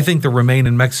I think the Remain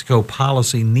in Mexico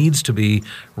policy needs to be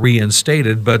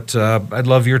reinstated, but I'd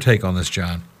love your take on this,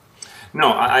 John.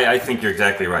 No, I think you're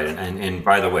exactly right. And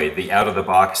by the way, the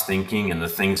out-of-the-box thinking and the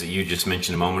things that you just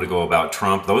mentioned a moment ago about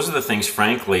Trump, those are the things,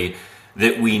 frankly,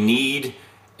 that we need,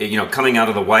 coming out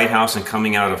of the White House and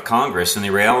coming out of Congress. And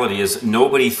the reality is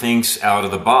nobody thinks out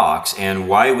of the box. And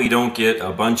why we don't get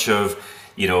a bunch of,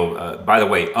 by the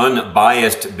way,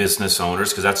 unbiased business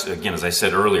owners, because that's, again, as I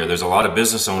said earlier, there's a lot of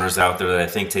business owners out there that I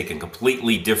think take a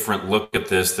completely different look at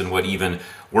this than what even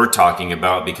we're talking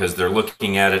about, because they're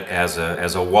looking at it as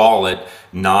a wallet,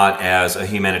 not as a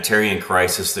humanitarian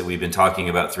crisis that we've been talking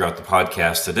about throughout the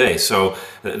podcast today. So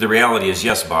the reality is,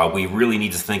 yes, Bob, we really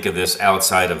need to think of this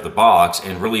outside of the box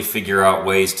and really figure out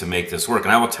ways to make this work.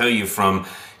 And I will tell you from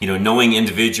knowing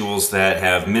individuals that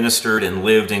have ministered and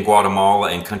lived in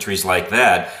Guatemala and countries like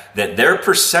that their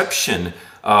perception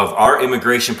of our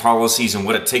immigration policies and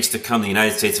what it takes to come to the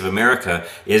United States of America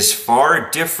is far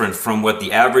different from what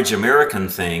the average American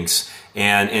thinks.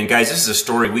 And guys, this is a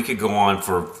story we could go on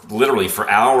for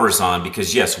hours on,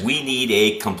 because yes, we need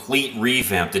a complete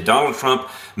revamp. Did Donald Trump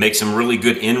make some really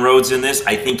good inroads in this?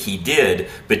 I think he did,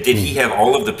 but did he have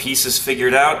all of the pieces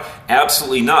figured out?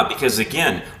 Absolutely not, because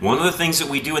again, one of the things that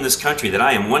we do in this country that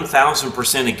I am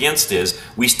 1,000% against is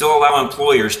we still allow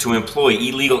employers to employ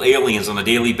illegal aliens on a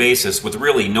daily basis with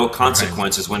really no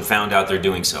consequences when found out they're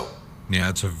doing so. Yeah,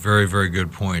 it's a very, very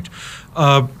good point.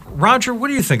 Roger, what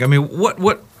do you think? I mean,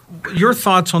 what your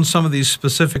thoughts on some of these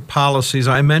specific policies?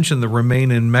 I mentioned the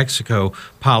Remain in Mexico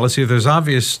policy. There's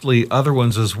obviously other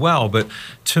ones as well, but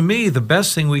to me, the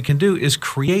best thing we can do is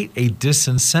create a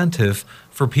disincentive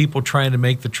for people trying to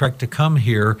make the trek to come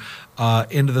here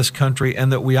into this country,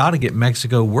 and that we ought to get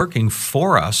Mexico working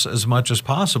for us as much as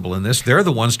possible in this. They're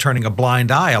the ones turning a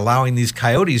blind eye, allowing these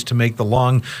coyotes to make the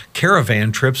long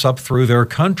caravan trips up through their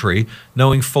country,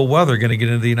 knowing full well they're going to get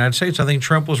into the United States. I think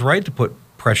Trump was right to put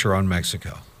pressure on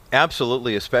Mexico.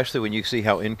 Absolutely, especially when you see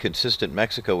how inconsistent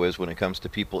Mexico is when it comes to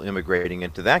people immigrating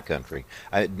into that country.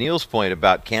 Neil's point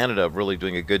about Canada really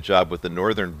doing a good job with the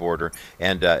northern border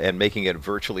and making it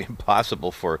virtually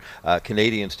impossible for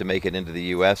Canadians to make it into the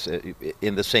U.S.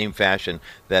 In the same fashion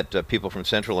that people from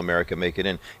Central America make it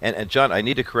in. And John, I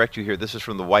need to correct you here. This is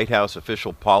from the White House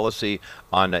official policy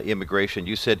on immigration.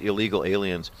 You said illegal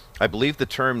aliens. I believe the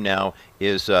term now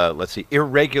is let's see,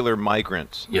 irregular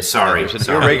migrants. Yeah, sorry. There's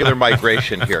an irregular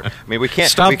migration here. I mean, we can't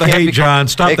stop the hate, John.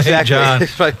 Stop the hate, John.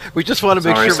 We just want to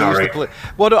make sure we use the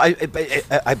well, no,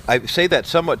 I say that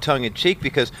somewhat tongue in cheek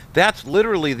because that's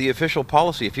literally the official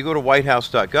policy. If you go to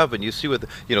whitehouse.gov and you see what the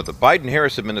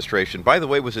Biden-Harris administration, by the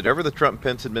way, was it ever the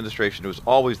Trump-Pence administration? It was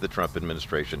always the Trump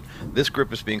administration. This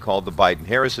group is being called the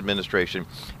Biden-Harris administration.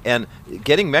 And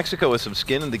getting Mexico with some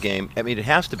skin in the game, I mean, it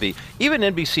has to be. Even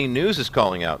NBC News is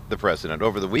calling out the president.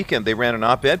 Over the weekend, they ran an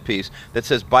op-ed piece that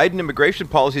says Biden immigration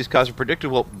policies cause a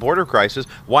predictable border crisis.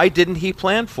 Why didn't he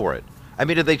plan for it? I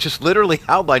mean, they just literally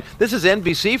outlined, this is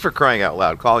NBC for crying out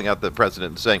loud, calling out the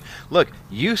president and saying, look,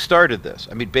 you started this.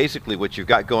 I mean, basically what you've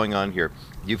got going on here,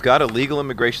 you've got a legal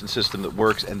immigration system that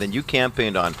works, and then you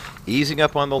campaigned on easing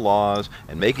up on the laws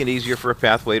and making it easier for a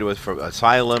pathway to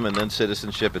asylum and then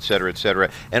citizenship, et cetera, et cetera.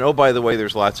 And oh, by the way,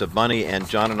 there's lots of money, and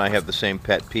John and I have the same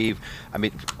pet peeve. I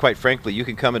mean, quite frankly, you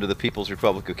can come into the People's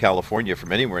Republic of California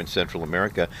from anywhere in Central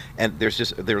America, and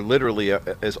there literally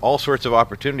is all sorts of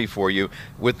opportunity for you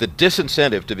with the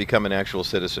disincentive to become an actual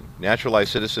citizen.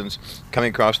 Naturalized citizens coming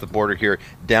across the border here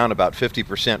down about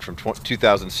 50% from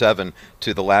 2007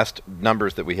 to the last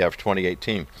numbers that we have,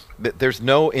 2018. There's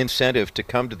no incentive to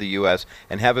come to the U.S.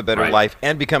 and have a better life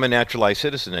and become a naturalized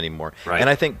citizen anymore. And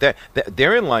I think that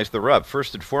therein lies the rub,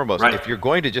 first and foremost. If you're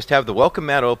going to just have the welcome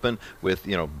mat open with,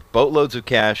 boatloads of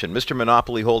cash and Mr.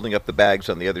 Monopoly holding up the bags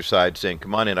on the other side saying,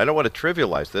 come on in. I don't want to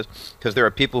trivialize this because there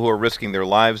are people who are risking their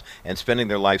lives and spending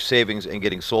their life savings and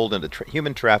getting sold into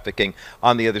human trafficking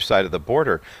on the other side of the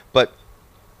border. But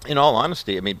in all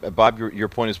honesty, I mean, Bob, your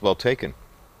point is well taken.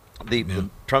 The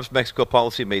Trump's Mexico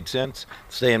policy made sense.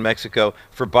 Stay in Mexico.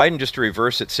 For Biden just to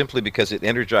reverse it simply because it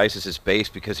energizes his base,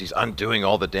 because he's undoing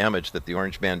all the damage that the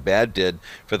Orange Man bad did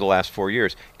for the last 4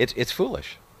 years, it's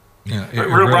foolish. Yeah,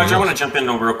 Roger, I want to jump in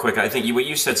real quick. I think what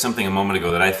you said something a moment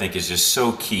ago that I think is just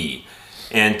so key.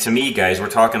 And to me, guys, we're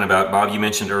talking about, Bob, you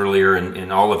mentioned earlier,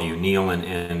 and all of you, Neil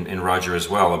and Roger as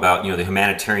well, about the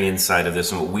humanitarian side of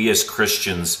this and what we as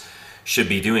Christians should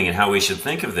be doing and how we should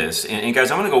think of this. And guys,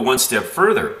 I want to go one step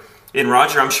further. And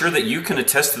Roger, I'm sure that you can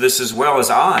attest to this as well as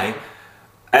I.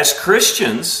 As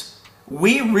Christians,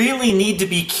 we really need to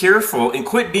be careful and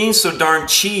quit being so darn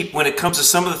cheap when it comes to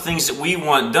some of the things that we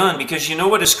want done. Because you know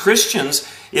what, as Christians,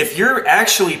 if you're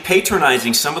actually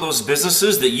patronizing some of those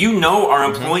businesses that are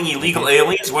employing illegal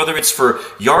aliens, whether it's for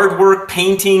yard work,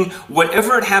 painting,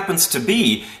 whatever it happens to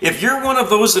be, if you're one of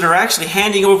those that are actually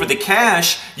handing over the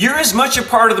cash, you're as much a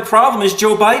part of the problem as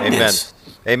Joe Biden is.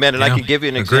 Amen. And I can give you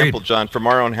an example, John, from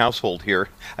our own household here.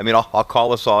 I mean, I'll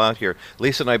call us all out here.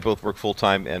 Lisa and I both work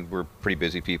full-time, and we're pretty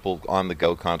busy people on the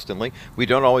go constantly. We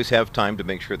don't always have time to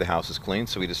make sure the house is clean,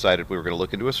 so we decided we were going to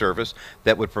look into a service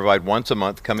that would provide once a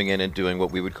month coming in and doing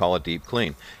what we would call a deep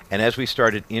clean. And as we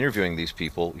started interviewing these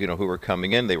people, who were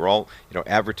coming in, they were all,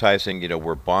 advertising,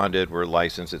 we're bonded, we're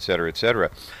licensed, et cetera, et cetera.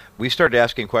 We started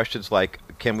asking questions like,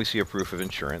 can we see a proof of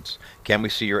insurance? Can we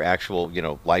see your actual,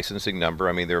 licensing number?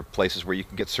 I mean, there are places where you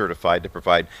can get certified to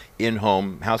provide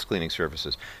in-home house cleaning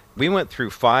services. We went through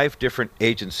 5 different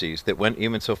agencies that went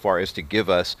even so far as to give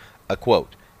us a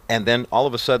quote. And then all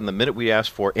of a sudden, the minute we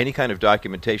asked for any kind of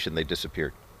documentation, they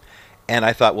disappeared. And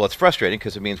I thought, well, it's frustrating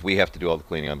because it means we have to do all the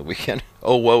cleaning on the weekend.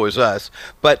 Oh, woe is us.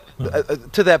 But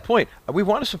to that point, we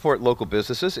want to support local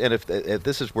businesses. And if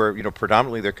this is where,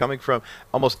 predominantly they're coming from,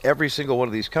 almost every single one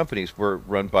of these companies were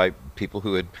run by people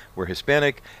who were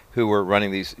Hispanic, who were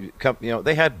running these,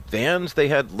 they had vans, they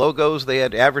had logos, they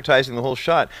had advertising, the whole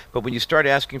shot. But when you start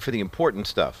asking for the important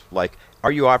stuff, like,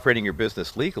 are you operating your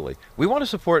business legally? We want to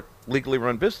support legally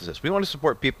run businesses. We want to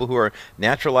support people who are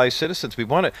naturalized citizens. We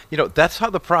want to, that's how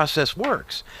the process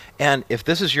works. And if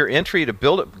this is your entry to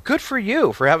build it, good for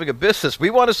you for having a business. We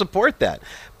want to support that.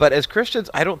 But as Christians,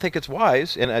 I don't think it's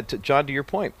wise, and John, to your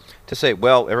point, to say,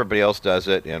 well, everybody else does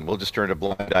it, and we'll just turn a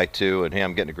blind eye to, and hey,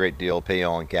 I'm getting a great deal, pay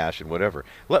all in cash and whatever.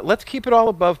 Let's keep it all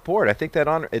above board. I think that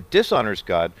it dishonors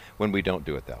God when we don't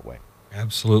do it that way.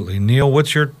 Absolutely. Neil,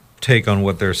 what's your take on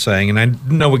what they're saying? And I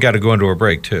know we got to go into a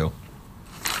break too.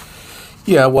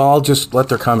 Yeah, well, I'll just let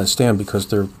their comments stand because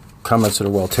they're comments that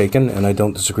are well taken, and I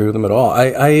don't disagree with them at all.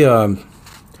 I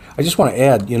just want to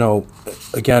add,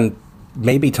 again,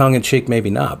 maybe tongue-in-cheek, maybe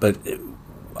not, but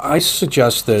I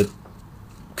suggest that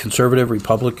conservative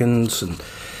Republicans and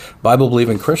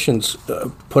Bible-believing Christians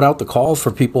put out the call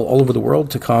for people all over the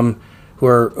world to come who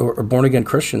are born-again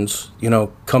Christians,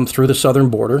 come through the southern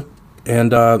border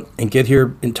and get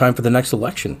here in time for the next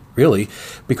election, really,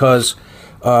 because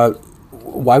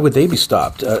why would they be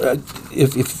stopped?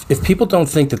 If people don't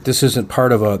think that this isn't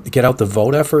part of a get out the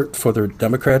vote effort for the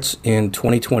Democrats in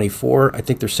 2024, I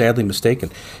think they're sadly mistaken.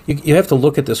 You have to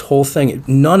look at this whole thing.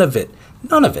 None of it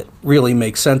None of it really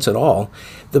makes sense at all.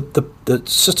 The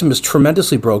system is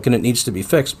tremendously broken. It needs to be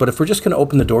fixed. But if we're just going to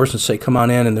open the doors and say, come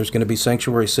on in, and there's going to be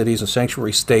sanctuary cities and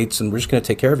sanctuary states, and we're just going to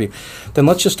take care of you, then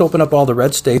let's just open up all the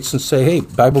red states and say, hey,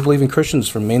 Bible-believing Christians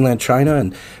from mainland China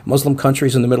and Muslim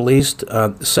countries in the Middle East,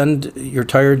 send your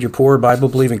tired, your poor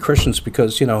Bible-believing Christians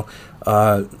because,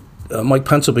 Mike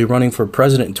Pence will be running for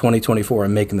president in 2024.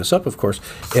 I'm making this up, of course,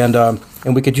 and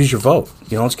we could use your vote.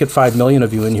 Let's get 5 million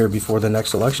of you in here before the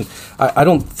next election. I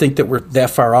don't think that we're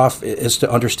that far off as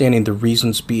to understanding the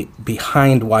reasons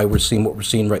behind why we're seeing what we're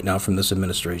seeing right now from this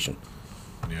administration.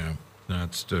 Yeah.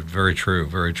 That's very true,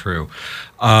 very true.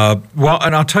 Well,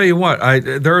 and I'll tell you what,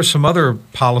 there are some other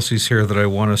policies here that I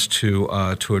want us to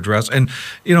address. And,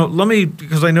 let me,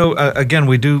 because I know, again,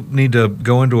 we do need to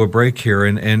go into a break here.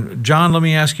 And John, let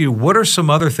me ask you, what are some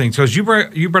other things? Because you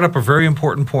brought up a very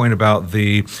important point about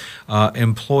the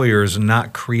employers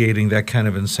not creating that kind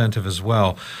of incentive as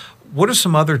well. What are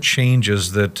some other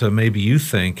changes that maybe you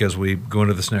think, as we go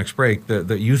into this next break,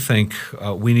 that you think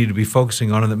we need to be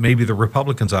focusing on and that maybe the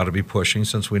Republicans ought to be pushing,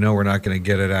 since we know we're not going to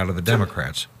get it out of the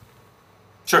Democrats?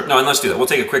 Sure. No, and let's do that. We'll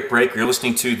take a quick break. You're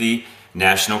listening to the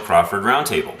National Crawford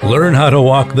Roundtable. Learn how to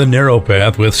walk the narrow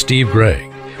path with Steve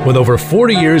Gregg. With over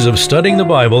 40 years of studying the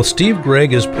Bible, Steve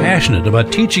Gregg is passionate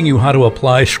about teaching you how to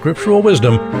apply scriptural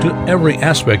wisdom to every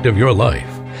aspect of your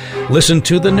life. Listen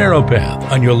to The Narrow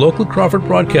Path on your local Crawford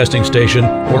broadcasting station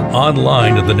or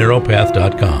online at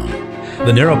thenarrowpath.com.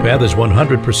 The Narrow Path is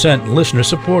 100% listener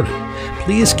supported.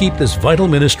 Please keep this vital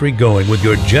ministry going with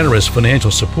your generous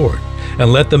financial support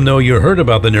and let them know you heard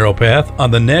about The Narrow Path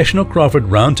on the National Crawford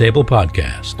Roundtable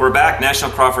podcast. We're back,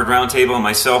 National Crawford Roundtable.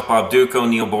 Myself, Bob Duco,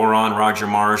 Neil Boron, Roger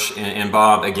Marsh, and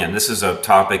Bob. Again, this is a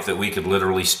topic that we could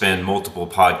literally spend multiple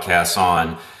podcasts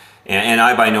on. And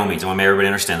I by no means, I want everybody to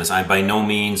understand this, I'm by no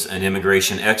means an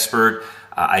immigration expert.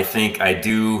 I think I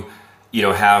do,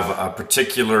 have a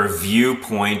particular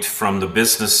viewpoint from the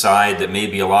business side that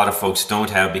maybe a lot of folks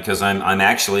don't have, because I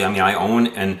own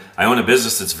a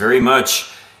business that's very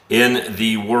much in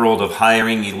the world of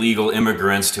hiring illegal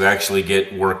immigrants to actually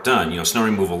get work done. Snow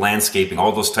removal, landscaping,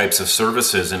 all those types of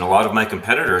services. And a lot of my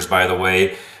competitors, by the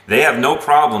way, they have no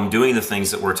problem doing the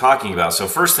things that we're talking about. So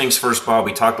first things first, Bob,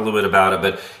 we talked a little bit about it,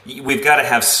 but we've got to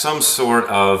have some sort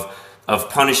of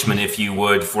punishment, if you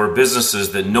would, for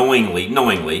businesses that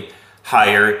knowingly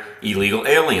hire illegal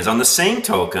aliens. On the same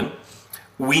token,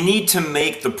 we need to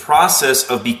make the process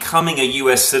of becoming a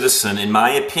U.S. citizen, in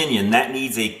my opinion, that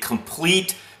needs a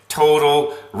complete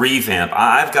total revamp.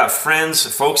 I've got friends,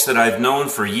 folks that I've known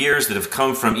for years that have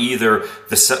come from either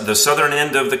the southern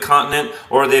end of the continent,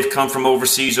 or they've come from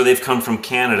overseas, or they've come from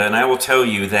Canada. And I will tell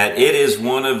you that it is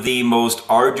one of the most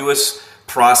arduous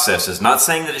processes. Not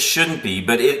saying that it shouldn't be,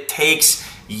 but it takes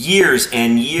years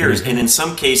and years, and in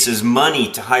some cases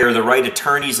money, to hire the right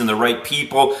attorneys and the right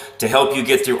people to help you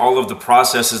get through all of the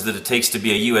processes that it takes to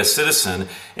be a U.S. citizen.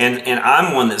 And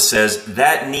I'm one that says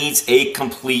that needs a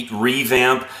complete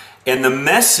revamp. And the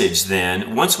message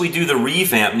then, once we do the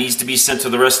revamp, needs to be sent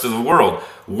to the rest of the world.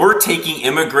 We're taking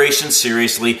immigration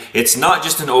seriously. It's not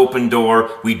just an open door.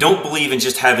 We don't believe in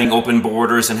just having open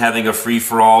borders and having a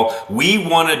free-for-all. We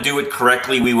want to do it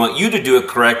correctly. We want you to do it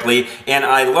correctly. And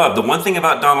I love the one thing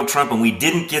about Donald Trump, and we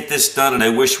didn't get this done, and I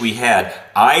wish we had,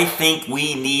 I think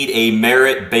we need a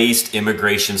merit-based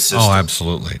immigration system. Oh,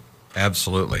 absolutely.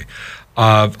 Absolutely.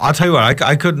 I'll tell you what,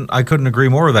 I couldn't agree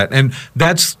more with that. And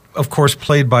that's, of course,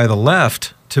 played by the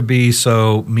left to be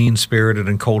so mean-spirited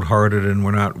and cold-hearted, and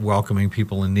we're not welcoming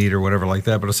people in need or whatever like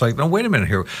that. But it's like, no, wait a minute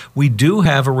here. We do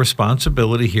have a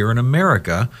responsibility here in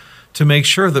America to make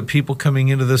sure that people coming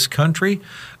into this country,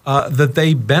 that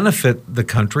they benefit the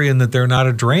country and that they're not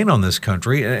a drain on this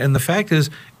country. And the fact is,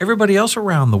 everybody else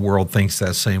around the world thinks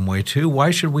that same way too.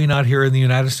 Why should we not here in the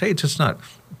United States? It's not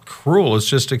cruel. It's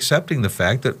just accepting the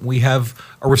fact that we have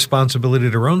a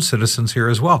responsibility to our own citizens here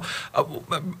as well.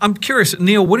 I'm curious,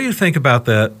 Neil, what do you think about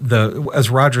as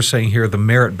Roger's saying here, the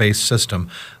merit-based system?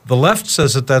 The left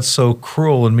says that that's so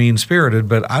cruel and mean-spirited,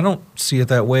 but I don't see it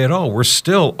that way at all. We're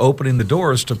still opening the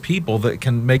doors to people that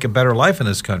can make a better life in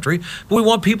this country, but we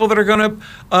want people that are going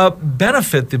to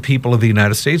benefit the people of the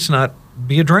United States, not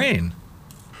be a drain.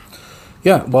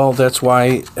 Yeah, well, that's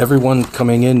why everyone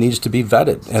coming in needs to be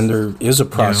vetted, and there is a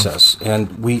process. Yeah.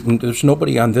 And there's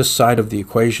nobody on this side of the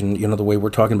equation, the way we're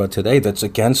talking about today, that's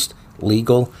against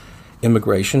legal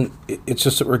immigration. It's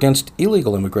just that we're against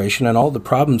illegal immigration and all the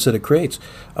problems that it creates.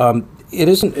 It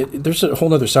isn't. There's a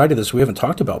whole other side to this we haven't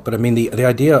talked about. But I mean, the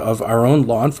idea of our own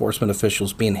law enforcement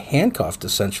officials being handcuffed,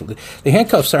 essentially. The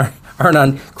handcuffs aren't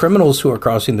on criminals who are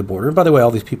crossing the border. And by the way,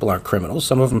 all these people aren't criminals.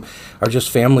 Some of them are just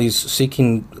families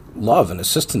seeking love and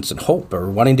assistance and hope,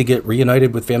 or wanting to get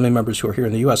reunited with family members who are here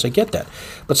in the U.S. I get that.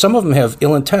 But some of them have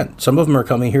ill intent. Some of them are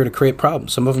coming here to create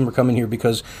problems. Some of them are coming here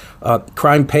because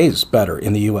crime pays better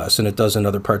in the U.S. than it does in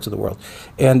other parts of the world.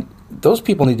 And those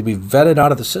people need to be vetted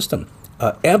out of the system.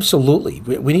 Absolutely.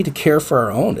 We need to care for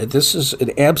our own. This is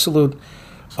an absolute,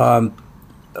 what's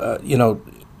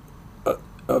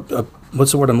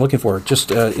the word I'm looking for?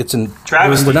 Just, it's an...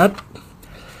 Travesty. We're not...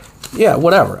 Yeah,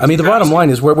 whatever. I mean, the bottom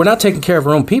line is we're not taking care of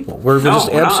our own people. We're just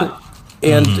absolutely...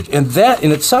 And that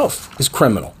in itself is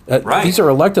criminal. Right. These are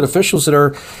elected officials that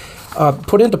are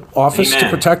put into office to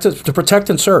protect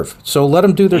and serve. So let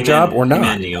them do their job or not.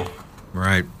 Amen, Neil.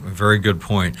 Right. Very good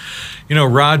point.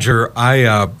 Roger,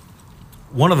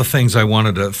 one of the things I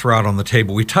wanted to throw out on the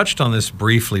table, we touched on this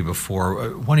briefly before.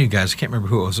 One of you guys, I can't remember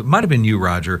who it was. It might have been you,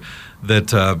 Roger,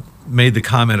 that made the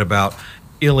comment about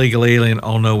illegal alien.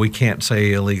 Oh, no, we can't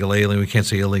say illegal alien. We can't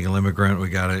say illegal immigrant. We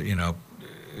got to,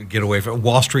 get away from it.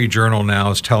 Wall Street Journal now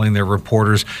is telling their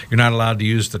reporters you're not allowed to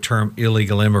use the term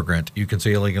illegal immigrant. You can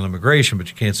say illegal immigration, but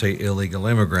you can't say illegal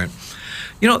immigrant.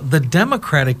 The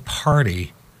Democratic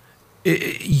Party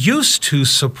used to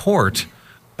support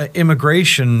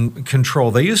immigration control.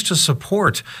 They used to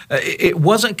support. It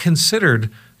wasn't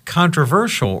considered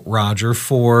controversial, Roger,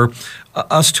 for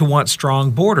us to want strong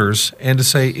borders and to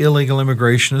say illegal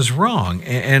immigration is wrong.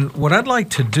 And what I'd like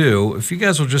to do, if you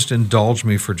guys will just indulge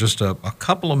me for just a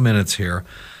couple of minutes here,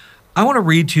 I want to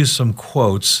read to you some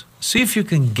quotes. See if you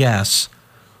can guess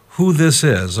who this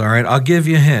is, all right? I'll give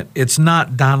you a hint. It's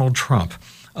not Donald Trump.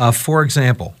 For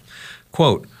example,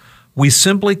 quote, "We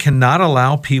simply cannot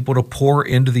allow people to pour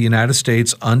into the United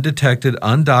States undetected,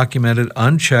 undocumented,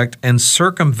 unchecked, and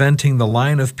circumventing the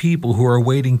line of people who are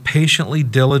waiting patiently,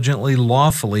 diligently,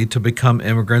 lawfully to become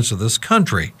immigrants of this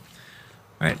country."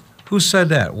 All right? Who said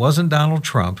that? It wasn't Donald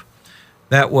Trump.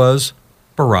 That was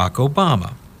Barack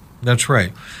Obama. That's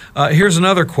right. Here's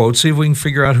another quote. See if we can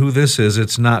figure out who this is.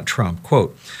 It's not Trump.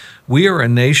 Quote, "We are a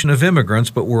nation of immigrants,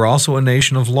 but we're also a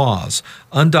nation of laws.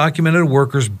 Undocumented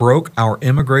workers broke our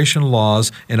immigration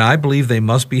laws, and I believe they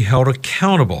must be held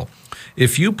accountable.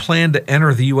 If you plan to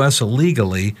enter the U.S.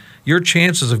 illegally, your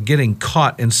chances of getting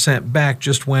caught and sent back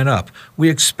just went up. We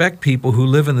expect people who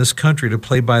live in this country to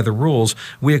play by the rules.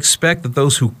 We expect that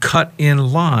those who cut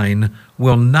in line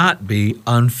will not be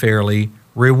unfairly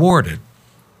rewarded."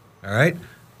 All right?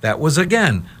 That was,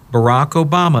 again, Barack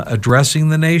Obama addressing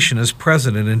the nation as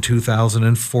president in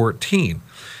 2014.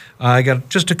 I got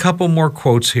just a couple more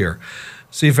quotes here.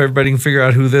 See if everybody can figure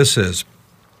out who this is.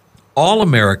 "All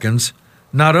Americans,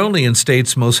 not only in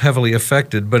states most heavily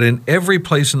affected, but in every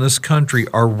place in this country,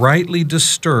 are rightly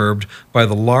disturbed by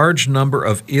the large number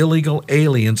of illegal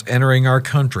aliens entering our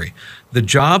country. The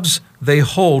jobs they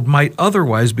hold might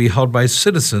otherwise be held by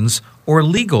citizens or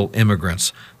legal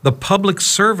immigrants. The public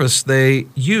service they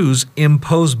use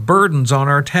impose burdens on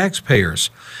our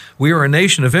taxpayers. We are a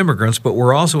nation of immigrants, but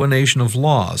we're also a nation of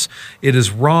laws. It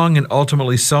is wrong and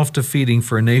ultimately self-defeating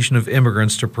for a nation of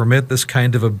immigrants to permit this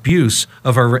kind of abuse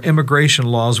of our immigration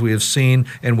laws we have seen,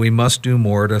 and we must do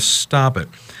more to stop it."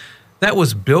 That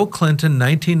was Bill Clinton,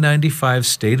 1995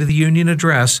 State of the Union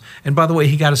address. And by the way,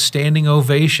 he got a standing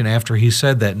ovation after he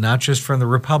said that, not just from the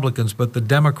Republicans, but the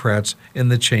Democrats in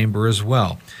the chamber as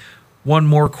well. One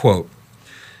more quote.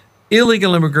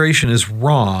 "Illegal immigration is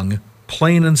wrong,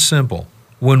 plain and simple.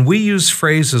 When we use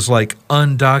phrases like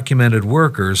undocumented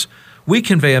workers, we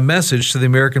convey a message to the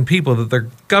American people that their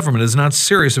government is not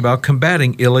serious about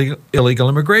combating illegal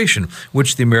immigration,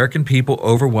 which the American people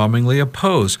overwhelmingly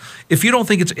oppose. If you don't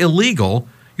think it's illegal,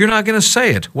 you're not going to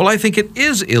say it. Well, I think it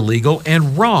is illegal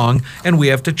and wrong, and we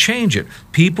have to change it.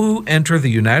 People who enter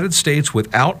the United States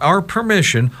without our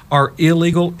permission are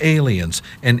illegal aliens,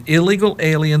 and illegal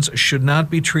aliens should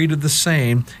not be treated the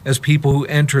same as people who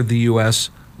enter the U.S.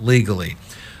 legally."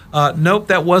 Nope,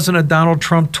 that wasn't a Donald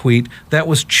Trump tweet. That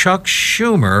was Chuck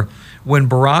Schumer when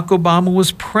Barack Obama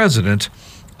was president.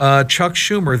 Chuck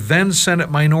Schumer, then Senate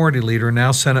Minority Leader,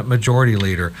 now Senate Majority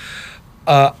Leader.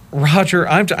 Roger,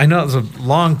 I know it's a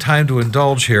long time to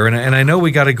indulge here, and I know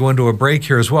we got to go into a break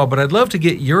here as well, but I'd love to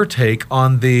get your take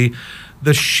on the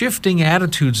shifting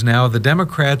attitudes now of the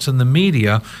Democrats and the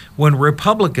media. When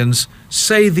Republicans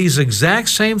say these exact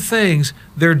same things,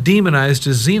 they're demonized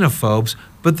as xenophobes.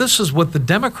 But this is what the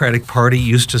Democratic Party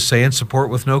used to say and support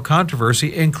with no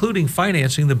controversy, including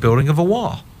financing the building of a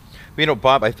wall.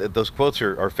 Bob, those quotes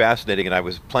are fascinating, and I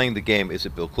was playing the game, is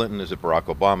it Bill Clinton, is it Barack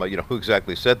Obama? Who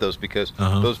exactly said those? Because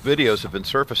those videos have been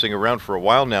surfacing around for a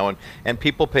while now, and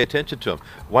people pay attention to them.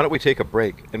 Why don't we take a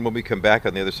break? And when we come back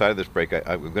on the other side of this break,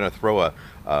 I'm going to throw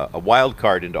a wild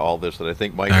card into all this that I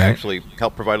think might actually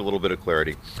help provide a little bit of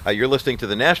clarity. You're listening to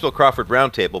the National Crawford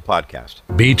Roundtable podcast.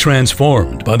 Be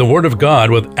transformed by the Word of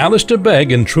God with Alistair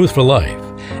Begg in Truth for Life.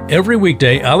 Every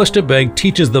weekday, Alistair Begg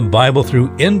teaches the Bible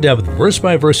through in-depth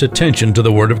verse-by-verse attention to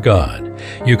the Word of God.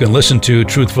 You can listen to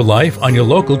Truth for Life on your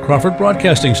local Crawford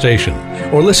broadcasting station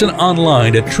or listen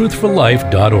online at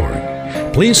truthforlife.org.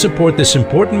 Please support this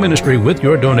important ministry with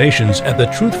your donations at the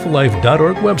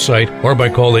truthforlife.org website or by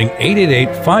calling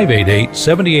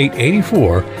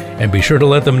 888-588-7884, and be sure to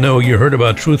let them know you heard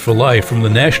about Truth for Life from the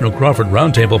National Crawford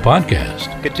Roundtable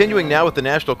podcast. Continuing now with the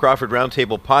National Crawford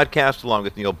Roundtable podcast, along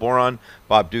with Neil Boron,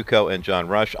 Bob Duco, and John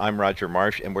Rush. I'm Roger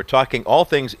Marsh, and we're talking all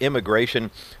things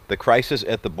immigration, the crisis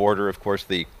at the border, of course,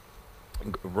 the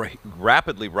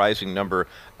rapidly rising number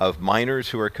of minors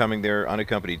who are coming there,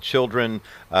 unaccompanied children.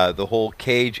 The whole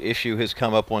cage issue has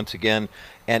come up once again,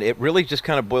 and it really just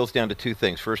kind of boils down to two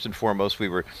things. First and foremost, we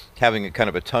were having a kind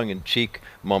of a tongue-in-cheek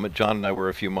moment. John and I were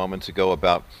a few moments ago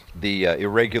about the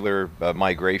irregular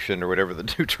migration, or whatever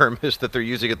the new term is that they're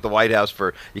using at the White House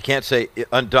for, you can't say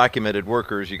undocumented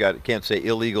workers, can't say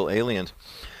illegal aliens.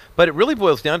 But it really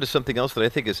boils down to something else that I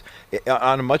think is,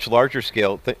 on a much larger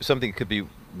scale, something that could be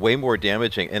way more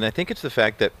damaging. And I think it's the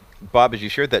fact that, Bob, as you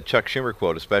shared that Chuck Schumer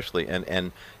quote especially,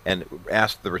 and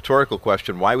asked the rhetorical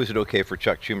question, why was it okay for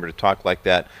Chuck Schumer to talk like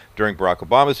that during Barack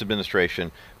Obama's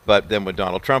administration, but then when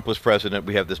Donald Trump was president,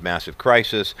 we have this massive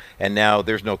crisis, and now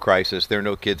there's no crisis, there are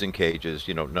no kids in cages,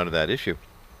 none of that issue.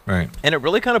 Right. And it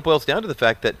really kind of boils down to the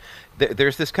fact that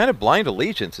there's this kind of blind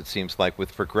allegiance, it seems like,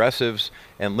 with progressives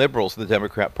and liberals of the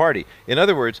Democrat Party. In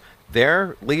other words,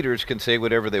 their leaders can say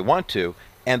whatever they want to,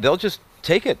 and they'll just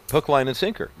take it hook, line, and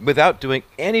sinker without doing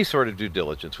any sort of due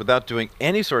diligence, without doing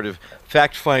any sort of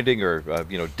fact-finding or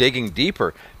digging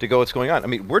deeper to go what's going on. I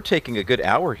mean, we're taking a good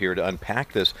hour here to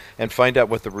unpack this and find out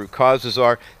what the root causes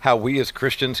are, how we as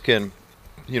Christians can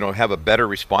have a better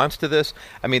response to this.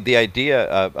 I mean, the idea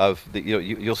of the,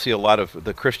 you'll see a lot of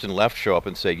the Christian left show up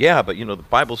and say, yeah, but the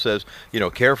Bible says,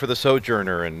 care for the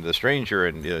sojourner and the stranger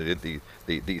and the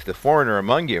foreigner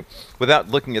among you, without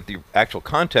looking at the actual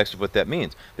context of what that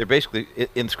means. They're basically,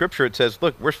 in Scripture, it says,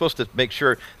 look, we're supposed to make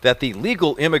sure that the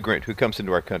legal immigrant who comes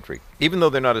into our country, even though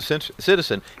they're not a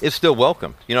citizen, is still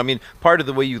welcome. Part of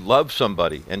the way you love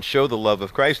somebody and show the love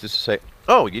of Christ is to say,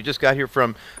 oh, you just got here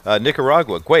from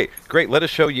Nicaragua. Great. Let us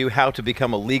show you how to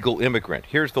become a legal immigrant.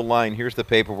 Here's the line. Here's the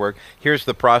paperwork. Here's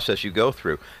the process you go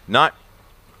through. Not,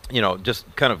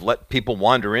 just kind of let people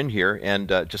wander in here and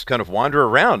just kind of wander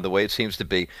around the way it seems to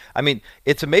be. I mean,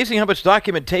 it's amazing how much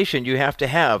documentation you have to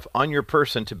have on your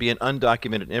person to be an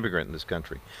undocumented immigrant in this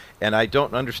country. And I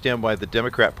don't understand why the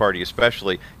Democrat Party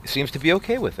especially seems to be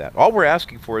okay with that. All we're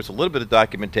asking for is a little bit of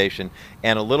documentation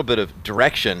and a little bit of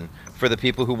direction for the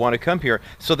people who want to come here,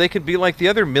 so they could be like the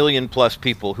other million-plus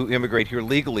people who immigrate here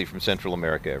legally from Central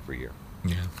America every year.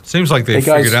 Yeah. Seems like they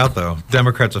figured out, though.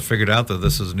 Democrats have figured out that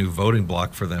this is a new voting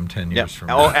block for them 10 years from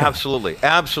now. Oh, absolutely.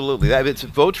 Absolutely. It's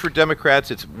votes for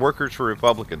Democrats, it's workers for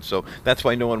Republicans, so that's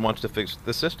why no one wants to fix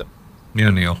the system.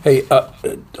 Yeah, Neil. Hey,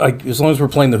 as long as we're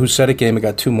playing the Who Said It game, I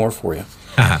got two more for you.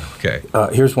 Okay.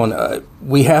 Here's one.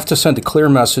 We have to send a clear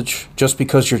message. Just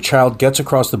because your child gets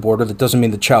across the border, that doesn't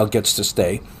mean the child gets to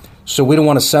stay. So we don't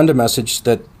want to send a message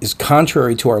that is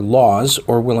contrary to our laws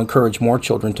or will encourage more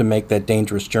children to make that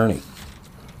dangerous journey.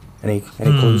 Any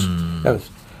clues?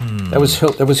 That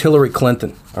was Hillary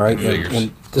Clinton. All right.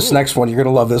 And this next one, you're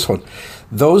going to love this one.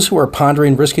 Those who are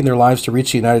pondering risking their lives to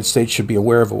reach the United States should be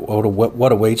aware of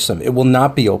what awaits them. It will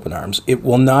not be open arms. It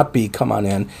will not be come on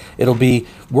in. It'll be,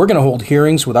 we're going to hold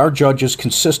hearings with our judges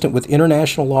consistent with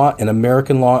international law and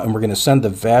American law, and we're going to send the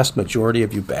vast majority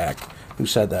of you back. Who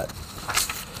said that?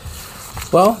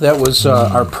 Well, that was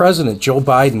our president, Joe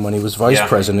Biden, when he was vice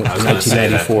president in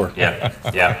 1994.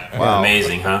 Yeah. Wow.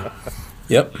 Amazing, huh?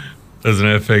 Yep. Doesn't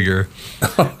it figure?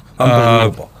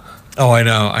 Unbelievable. I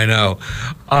know.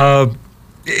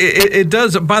 It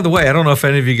does. By the way, I don't know if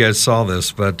any of you guys saw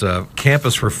this, but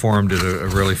Campus Reform did a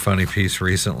really funny piece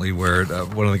recently where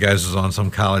one of the guys was on some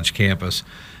college campus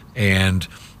and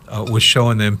was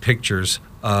showing them pictures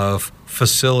of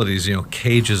facilities,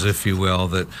 cages, if you will,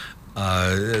 that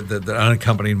the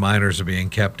unaccompanied minors are being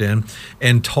kept in,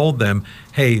 and told them,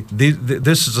 hey,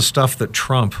 this is the stuff that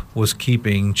Trump was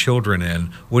keeping children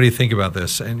in. What do you think about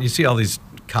this? And you see all these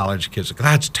college kids like,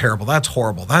 that's terrible, that's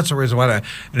horrible, that's the reason why. And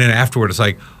then afterward, it's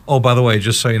like, Oh, by the way,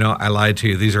 just so you know, I lied to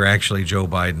you. These are actually Joe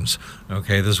Biden's.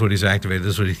 Okay, this is what he's activated.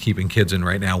 This is what he's keeping kids in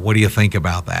right now. What do you think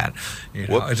about that? You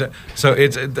know,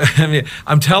 I mean,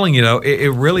 I'm telling you,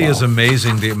 it really is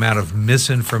amazing the amount of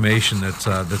misinformation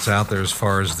that's out there as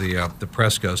far as the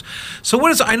press goes. So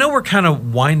I know we're kind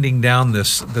of winding down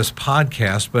this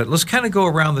podcast, but let's kind of go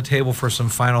around the table for some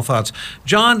final thoughts.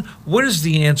 John, what is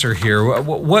the answer here?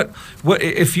 What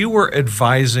if you were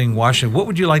advising Washington, what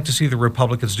would you like to see the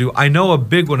Republicans do? I know a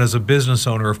big one as a business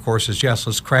owner, of course, is yes,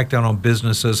 let's crack down on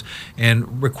businesses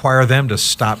and require them to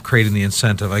stop creating the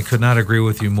incentive. I could not agree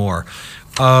with you more.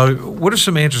 What are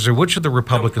some answers there? What should the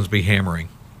Republicans be hammering?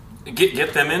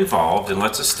 Get them involved, and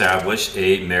let's establish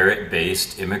a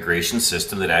merit-based immigration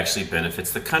system that actually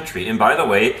benefits the country. And by the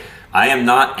way, I am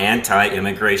not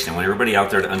anti-immigration. I want everybody out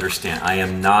there to understand, I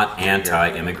am not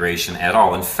anti-immigration at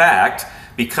all. In fact,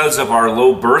 because of our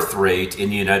low birth rate in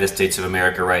the United States of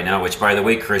America right now, which, by the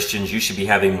way, Christians, you should be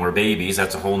having more babies.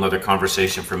 That's a whole nother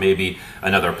conversation for maybe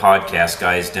another podcast,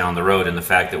 guys, down the road. And the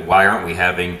fact that why aren't we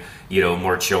having,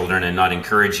 more children and not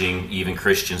encouraging even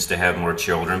Christians to have more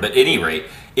children. But at any rate,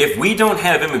 if we don't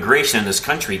have immigration in this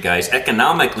country, guys,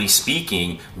 economically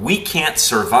speaking, we can't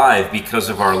survive because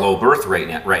of our low birth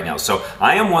rate right now. So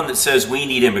I am one that says we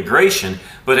need immigration,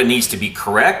 but it needs to be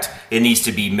correct, it needs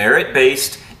to be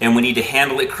merit-based, and we need to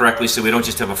handle it correctly so we don't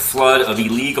just have a flood of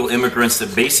illegal immigrants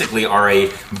that basically are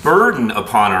a burden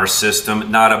upon our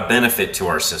system, not a benefit to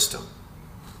our system.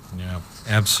 Yeah,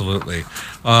 absolutely.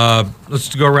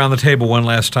 Let's go around the table one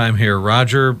last time here.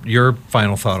 Roger, your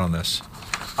final thought on this.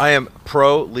 I am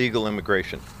pro-legal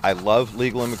immigration. I love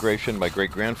legal immigration. My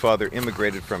great-grandfather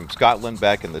immigrated from Scotland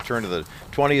back in the turn of the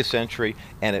 20th century,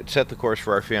 and it set the course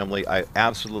for our family. I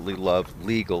absolutely love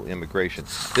legal immigration.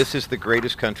 This is the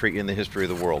greatest country in the history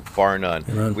of the world, bar none.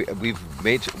 We've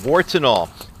made warts and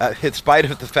all, in spite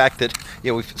of the fact that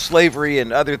slavery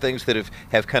and other things that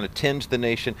have kind of tinged the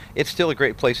nation. It's still a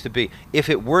great place to be. If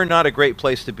it were not a great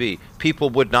place to be, people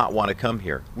would not want to come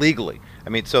here legally. I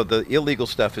mean, so the illegal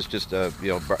stuff is just a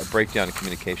breakdown in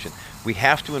communication. We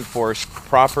have to enforce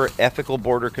proper ethical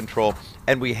border control,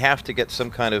 and we have to get some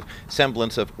kind of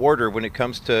semblance of order when it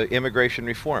comes to immigration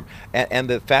reform. And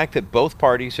the fact that both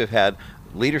parties have had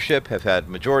leadership, have had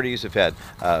majorities, have had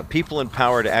people in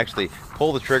power to actually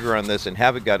pull the trigger on this and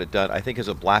haven't got it done, I think is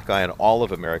a black eye on all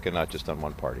of America, not just on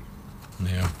one party.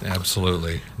 Yeah,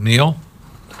 absolutely. Neil?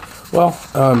 Well,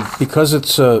 because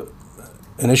it's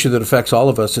an issue that affects all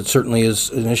of us, it certainly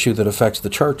is an issue that affects the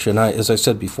church. And as I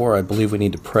said before, I believe we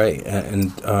need to pray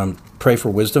and pray for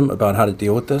wisdom about how to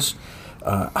deal with this,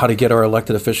 how to get our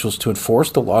elected officials to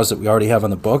enforce the laws that we already have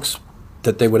on the books,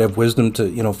 that they would have wisdom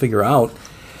to figure out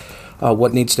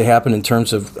what needs to happen in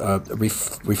terms of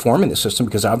reforming the system,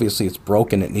 because obviously it's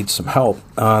broken, it needs some help.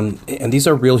 And these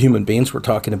are real human beings we're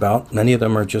talking about. Many of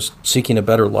them are just seeking a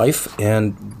better life,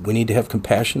 and we need to have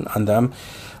compassion on them.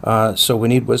 So we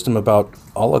need wisdom about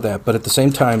all of that. But at the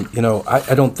same time,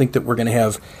 I don't think that we're going to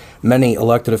have many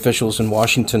elected officials in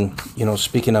Washington,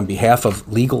 speaking on behalf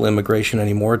of legal immigration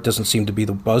anymore. It doesn't seem to be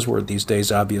the buzzword these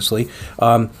days, obviously.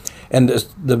 And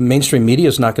the mainstream media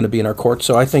is not going to be in our court.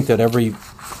 So I think that every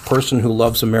person who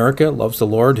loves America, loves the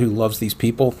Lord, who loves these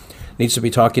people, needs to be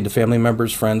talking to family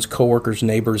members, friends, coworkers,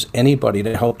 neighbors, anybody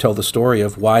to help tell the story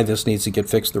of why this needs to get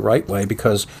fixed the right way.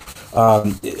 Because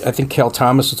I think Cal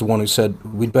Thomas is the one who said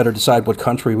we'd better decide what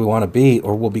country we want to be,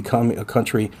 or we'll become a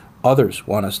country others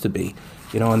want us to be.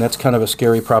 And that's kind of a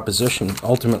scary proposition.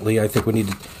 Ultimately, I think we need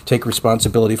to take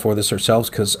responsibility for this ourselves,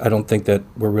 because I don't think that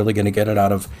we're really going to get it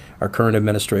out of our current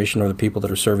administration or the people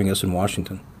that are serving us in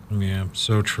Washington. Yeah,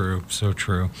 so true, so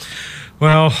true.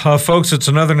 Well, folks, it's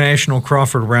another National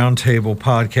Crawford Roundtable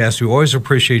podcast. We always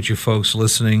appreciate you folks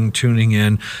listening, tuning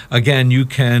in. Again, you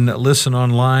can listen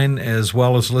online as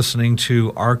well as listening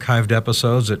to archived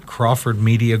episodes at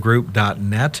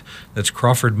crawfordmediagroup.net. That's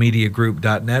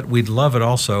crawfordmediagroup.net. We'd love it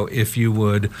also if you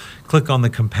would click on the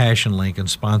Compassion link and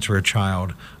sponsor a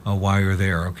child while you're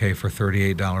there, okay, for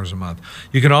 $38 a month.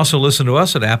 You can also listen to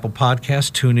us at Apple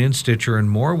Podcasts, TuneIn, Stitcher, and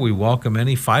more. We welcome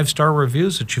any 5-star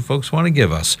reviews that you folks want to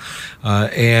give us.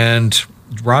 And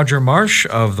Roger Marsh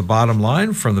of The Bottom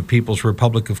Line from the People's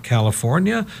Republic of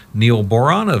California, Neil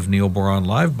Boron of Neil Boron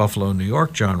Live, Buffalo, New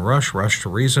York, John Rush to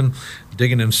Reason,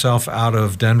 digging himself out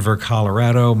of Denver,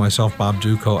 Colorado, myself, Bob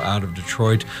Duco, out of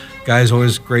Detroit. Guys,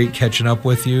 always great catching up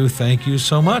with you. Thank you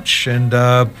so much. And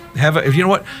have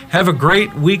a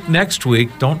great week next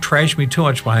week. Don't trash me too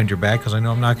much behind your back, because I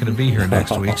know I'm not going to be here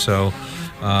next week. So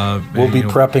we'll be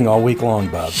prepping all week long,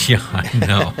 Bob. Yeah, I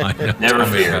know. Never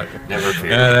fear.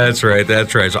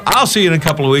 That's right. So I'll see you in a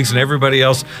couple of weeks, and everybody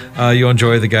else, you'll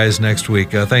enjoy the guys next week.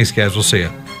 Thanks, guys. We'll see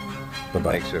you.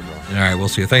 Bye-bye. Thanks, everyone. All right, we'll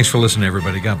see you. Thanks for listening,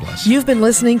 everybody. God bless. You've been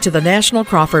listening to the National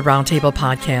Crawford Roundtable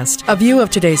Podcast, a view of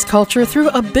today's culture through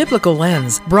a biblical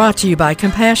lens, brought to you by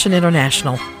Compassion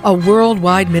International, a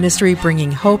worldwide ministry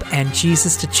bringing hope and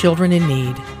Jesus to children in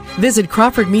need. Visit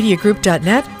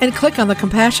CrawfordMediaGroup.net and click on the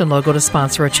Compassion logo to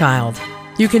sponsor a child.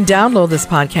 You can download this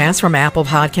podcast from Apple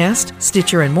Podcast,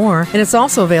 Stitcher, and more, and it's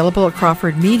also available at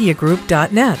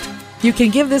CrawfordMediaGroup.net. You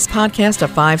can give this podcast a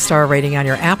 5-star rating on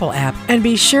your Apple app, and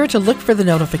be sure to look for the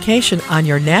notification on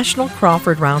your National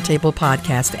Crawford Roundtable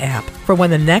Podcast app for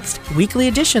when the next weekly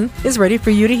edition is ready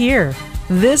for you to hear.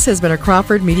 This has been a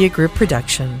Crawford Media Group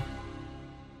production.